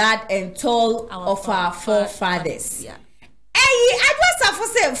the blood and toil of our forefathers I was afo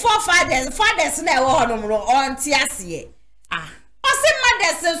say forefathers na wo hono mo on tiase Ose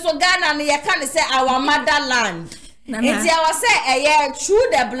mothers so Ghana na ye can say our motherland. It's our say through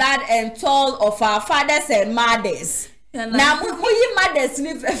the blood and toil of our fathers and mothers. Na muyi mothers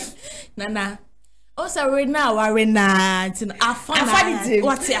ni nana. Osa we na ware na tin afana.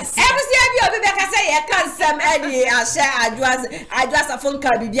 What yes. Every year obi be ka say ye can sam edi ahye adwas afonka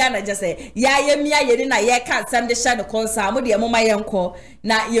bibia na je say ya yemia ye na ye can sam de sha de konsa mo de moma yenko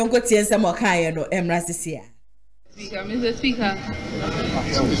na yenko tie nsem o kan ye no emra sisia. Mr. Speaker,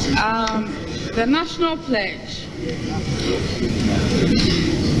 the national pledge,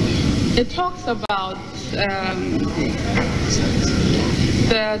 it talks about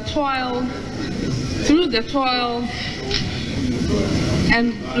the toil, through the toil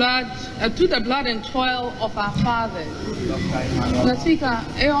and blood, through the blood and toil of our fathers. Mr. Speaker,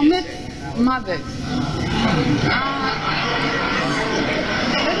 it omits mothers.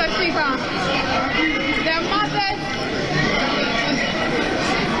 Mr. Speaker, the mothers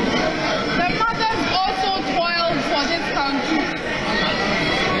also toiled for this country,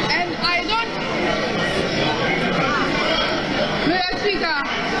 and I don't, Mr. Speaker,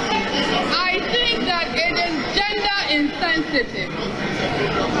 I think that it is gender insensitive.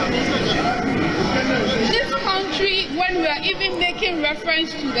 This country, when we are even making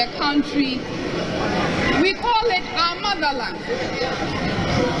reference to the country, we call it our motherland.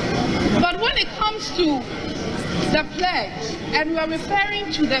 But when it comes to the pledge, and we're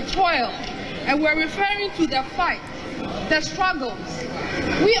referring to the toil, and we're referring to the fight, the struggles,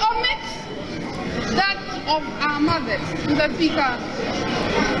 we omit that of our mothers. Mr. Speaker,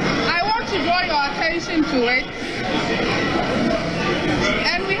 I want to draw your attention to it,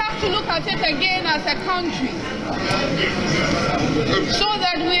 and we have to look at it again as a country, so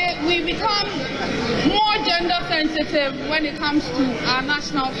that we become more gender sensitive when it comes to our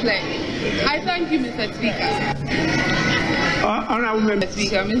national pledge. I thank you, Mr. Speaker.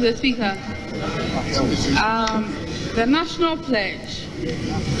 Mr. Speaker, the national pledge,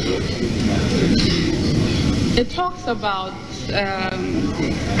 it talks about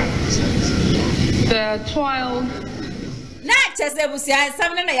the toil. Na chese busia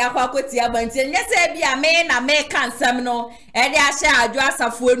samne na yakwa kwoti abantie nyese bia me na me kan sam no e de ahye adwo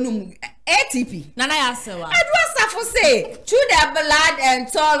asafo enum ATP nana ya sewa adwo asafo say through the blood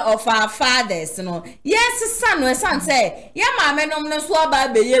and toil of our fathers no yes son no san say ye maame nom no so ba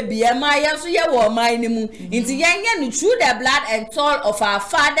beye bia ma ye so ye wo man ni mu nti yenye no through the blood and toil of our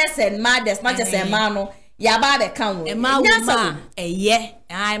fathers and mothers not just a man no ya ba be kan wo e ma wo ma eye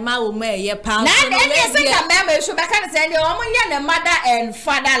ai ma wo ma eye pa na dey say ka mama so be kan say dey o mo ye na mother and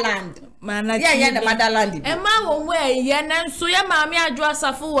fatherland mana ye na motherland e ma wo mo eye na so ye maame adwo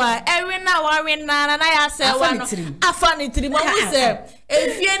asafo wa ewe na ware na na ya se wa no afanitiri mo say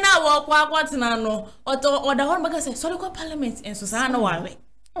efie na wo kwa kwatena no oda ho be say sorry ko parliament en so sa na ware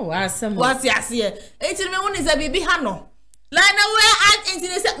oh asem what ya say etiri me woni say bibi ha no la na we at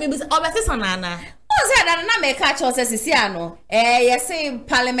intini say me be obese sanana say that na make catch us sisi ano yes say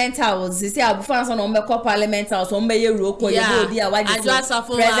parliament house sisi abufan so no me call parliament house o me ye roko ye bodi a waji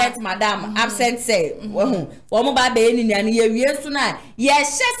present madam absent say wo mo ba be ni na ye wie so na ye hye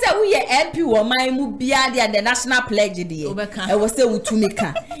say we ye MP wo man mu bia dia the national pledge de e wo say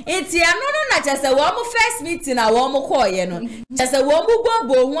utumika enti ano no na che say wo mo first meeting a wo mo call ye no che say wo mo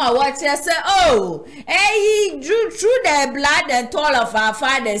gbo hu a wo che say oh through the blood and toil of our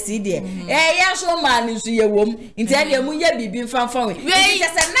fathers there yes so man so ye wom nti e mu ye bibi mfanfan we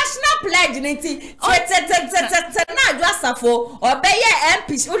just a national pledge nti na adwo asafo obeye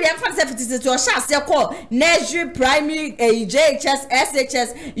MPs uri emfa se fitisi to sha se call nursery primary JHS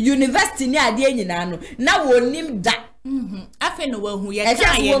SHS university ni ade nyina no na wonim da afi no wahu ye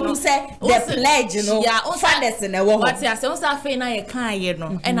kan ye no the pledge no fathers na wo ho what ya se on sa afi na ye kan ye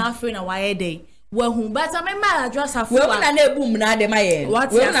no e na afi na wa ye dey wahu but me ma adwas afo we na na ebum na de maye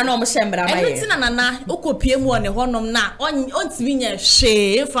we na na o mshembra maye enti na na okopie mu one honom na ontimi nya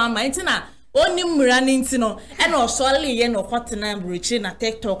hwe fa ma enti na oni mura ni enti no e na osole ye no kwatena brichi na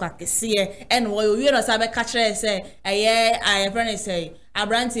TikTok akese e na wo we no sabe ka kire se eye friend say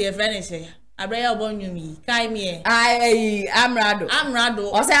abranti e friend say Abreya Bonyumi, Kaimie. I Amrado.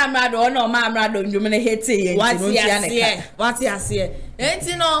 Or say Amrado, no, Mamrado, you may hate it. What's here? Ain't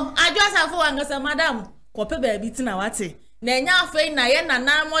you know, I just have one as a madam. Kope baby tina wati. Nenya fe na ye na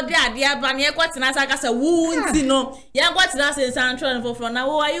na mode ade aba na ye kwatina saka se wunti no ye kwatina se santro no for na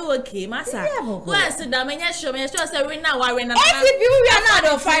wo are you okay masa go sit down menya show me say we na ware na we are not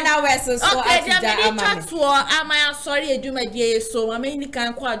the final verses so okay dem dey chat for am I sorry edumadi so am ni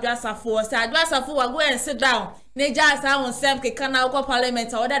kan kwa adwasafo say adwasafo wa go and sit down Neja sa on sem ke kana kwa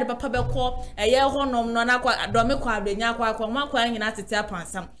parliament order the papa be ko eye honom no na kwa adome kwa abrenya kwa ma kwa nyina tete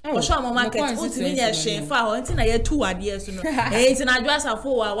apansam ko show mo market utimi nya hwe fa ho nti na ye tu wade so no nti na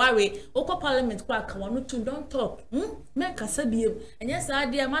adwasafo wa ware ukọ parliament kwa ka wonu to don't talk me kasa biem enya sa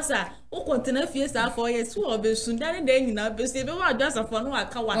ade masa ukọ ntena fie sa 4 years wo be sundare de nyina be se be wa adwasafo no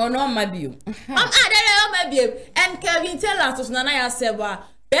aka wa no ma biem adere o ma biem and Kevin tell us na ya seba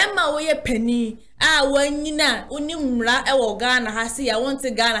Bema we penny wanyina unimra ewo Ghana ha si ya want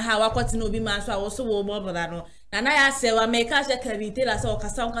Ghana ha wakwati no bi man so awoso wo boboda no na ya se wa make us Kevin la so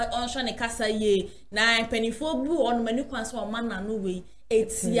kasa on sho ne kasa ye na penifo bu on mani kwan so man na no we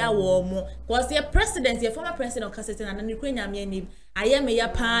etia wo mo cause the president the former president kasete na ne kwenya me ni ayeme ya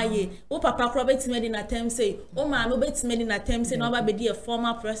paaye wo papa kro betimedi na tem say o ma no betimedi na tem say no ba be the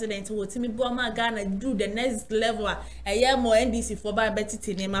former president wo timi bo ma Ghana do the next level ayemo NDC for ba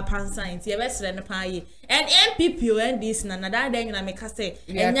betiti ne ma pansa nti e be sere ne paaye and MPP o NDC na that day na me ka say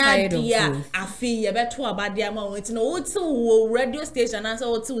enya dia afi ye beto abade ama wo nti no wo ti wo radio station na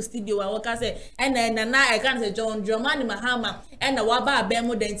so wo ti studio wa wo ka say na e kan say John Dramani Mahama na wa ba be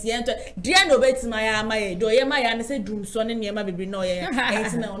mo denti ento dia no betima ya ama ye do ye ma ya ne say drum so ne ne ma bibiri no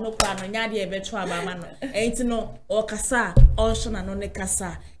enti na ono kwa no nya de beto abama no enti no o kasa o so na no ne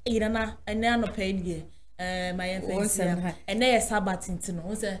kasa ira na ene no paidie my FNC ene ye sabat enti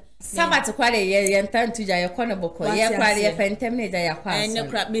no say sabat kwa de ye ntantu ja ye kono boko ye kwa ye fentem ne ja ya kwa ene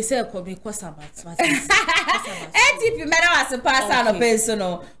kra be say ko be ko sabat enti pi mera was pass no penso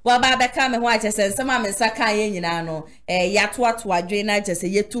no wa ba be ka me ho achese nsema me saka ye nyina no yato ato adwe na achese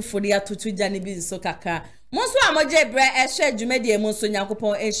ye tufuri atotu ja ne bi nso kaka Monsu amoje bre ehwe dwumedie monsu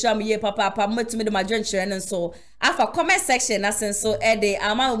Nyankopon ehwam ye papa matumi de madwenkyere ne nso afa comment section na senso ede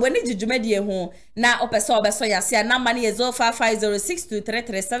ama wani dwumedie ho na opese obeso yase na number ne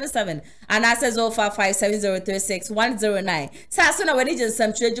 0550623377 and ase 0557036109 sa so na wani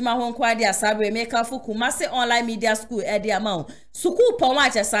jinsam twedwuma ho nkwa de asabre make fu Kumasi online media school ede ama suku pon wa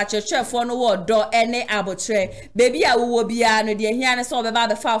chesa chechefo no wo do ene abotre baby a wo bia no de hia ne so obeba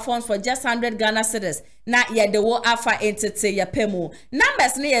be fa funds for just 100 Ghana cedis na ye de wo afa entity ya pemu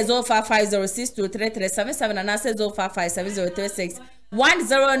numbers ne 0550623377 and ase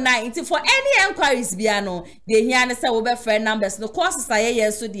 0557036109 for any enquiries bia no de hia ne se wo be friend numbers no courses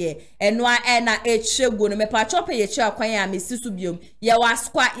aye so de eno a na echegu no me pa chop ye chi akwan ya mesisu biom ye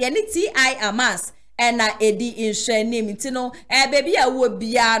waskwa ye ne ti amas na edi insure name ntino baby a wo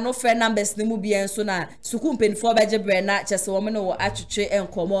bia no friend numbers ne mu bia nso na suku mpenfo beje bre na chese wo me no atwetwe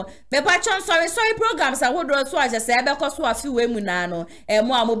enkomo me pa chon sorry programs ahodo so achese ebe koso afi we mu na no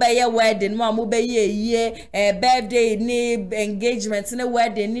mo a mo be ye wedding mo a mo be ye birthday ni engagement ni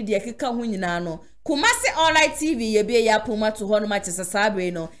wedding ni de keka hu nyina no Kumasi online TV ye be ya poma to hono ma chese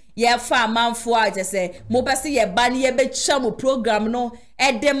sabre no ye fa manfo a chese mo be se ye ba ne ye be twa mo program no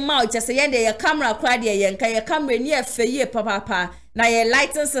edema chese ye de ye camera kra de ye nka ye camera ni efe ye papa na ye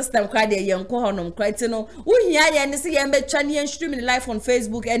lighting system kra de ye nko honom kra ti no uhia ye ne se ye be twa ne stream live on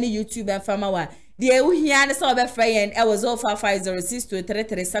Facebook and YouTube and famawa de uhia ne se obe fra ye e was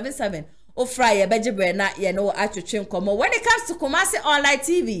 0550623377 o fra ye beje bre na ye no atwetwe nkomo when it comes to Kumasi online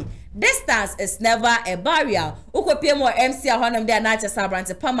TV distance is never a barrier. Ukopie mo MC ahonom de na chesa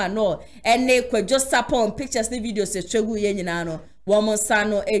brante pama no ene kwadwo sapon pictures ni videos e twegu ye nyina no womo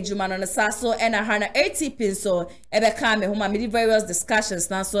sano ejuma no saso ena hana 80 pinso ebe ka me homa me various discussions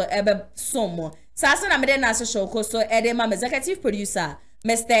na so ebe somo saso na me de na so show so ede ma executive producer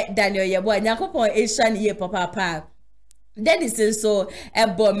Mr. Daniel Yebo Nyankopon Asian ye papa Dennis so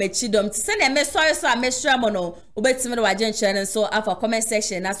ebo mechidom tse na me so amesra mo no obetime no wagenchere so afa comment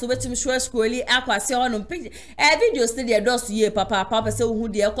section na so obetime scrolli akwase hono videos de dos ye papa se hu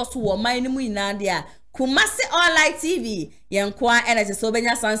de ekoso wo man ni mu ina de a Kumasi online TV yenkwa energy so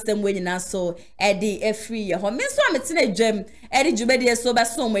benya sanstem we nyina so edi efree ye ho me so ametena dwam edi djubedi so be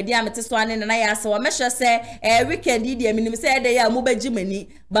so mwedi amete so ane na ya se wo mehwe se weekend di eminim se ede ya mo bagimani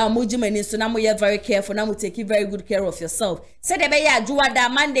ba mo gimani so na mo ye very careful na mo take very good care of yourself se de be ya adwuwa da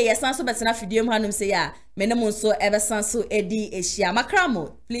Monday ye sanso betena fidiem hanum se ya menem so ebe sanso edi ehia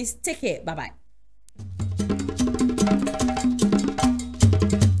makramo please take care bye bye.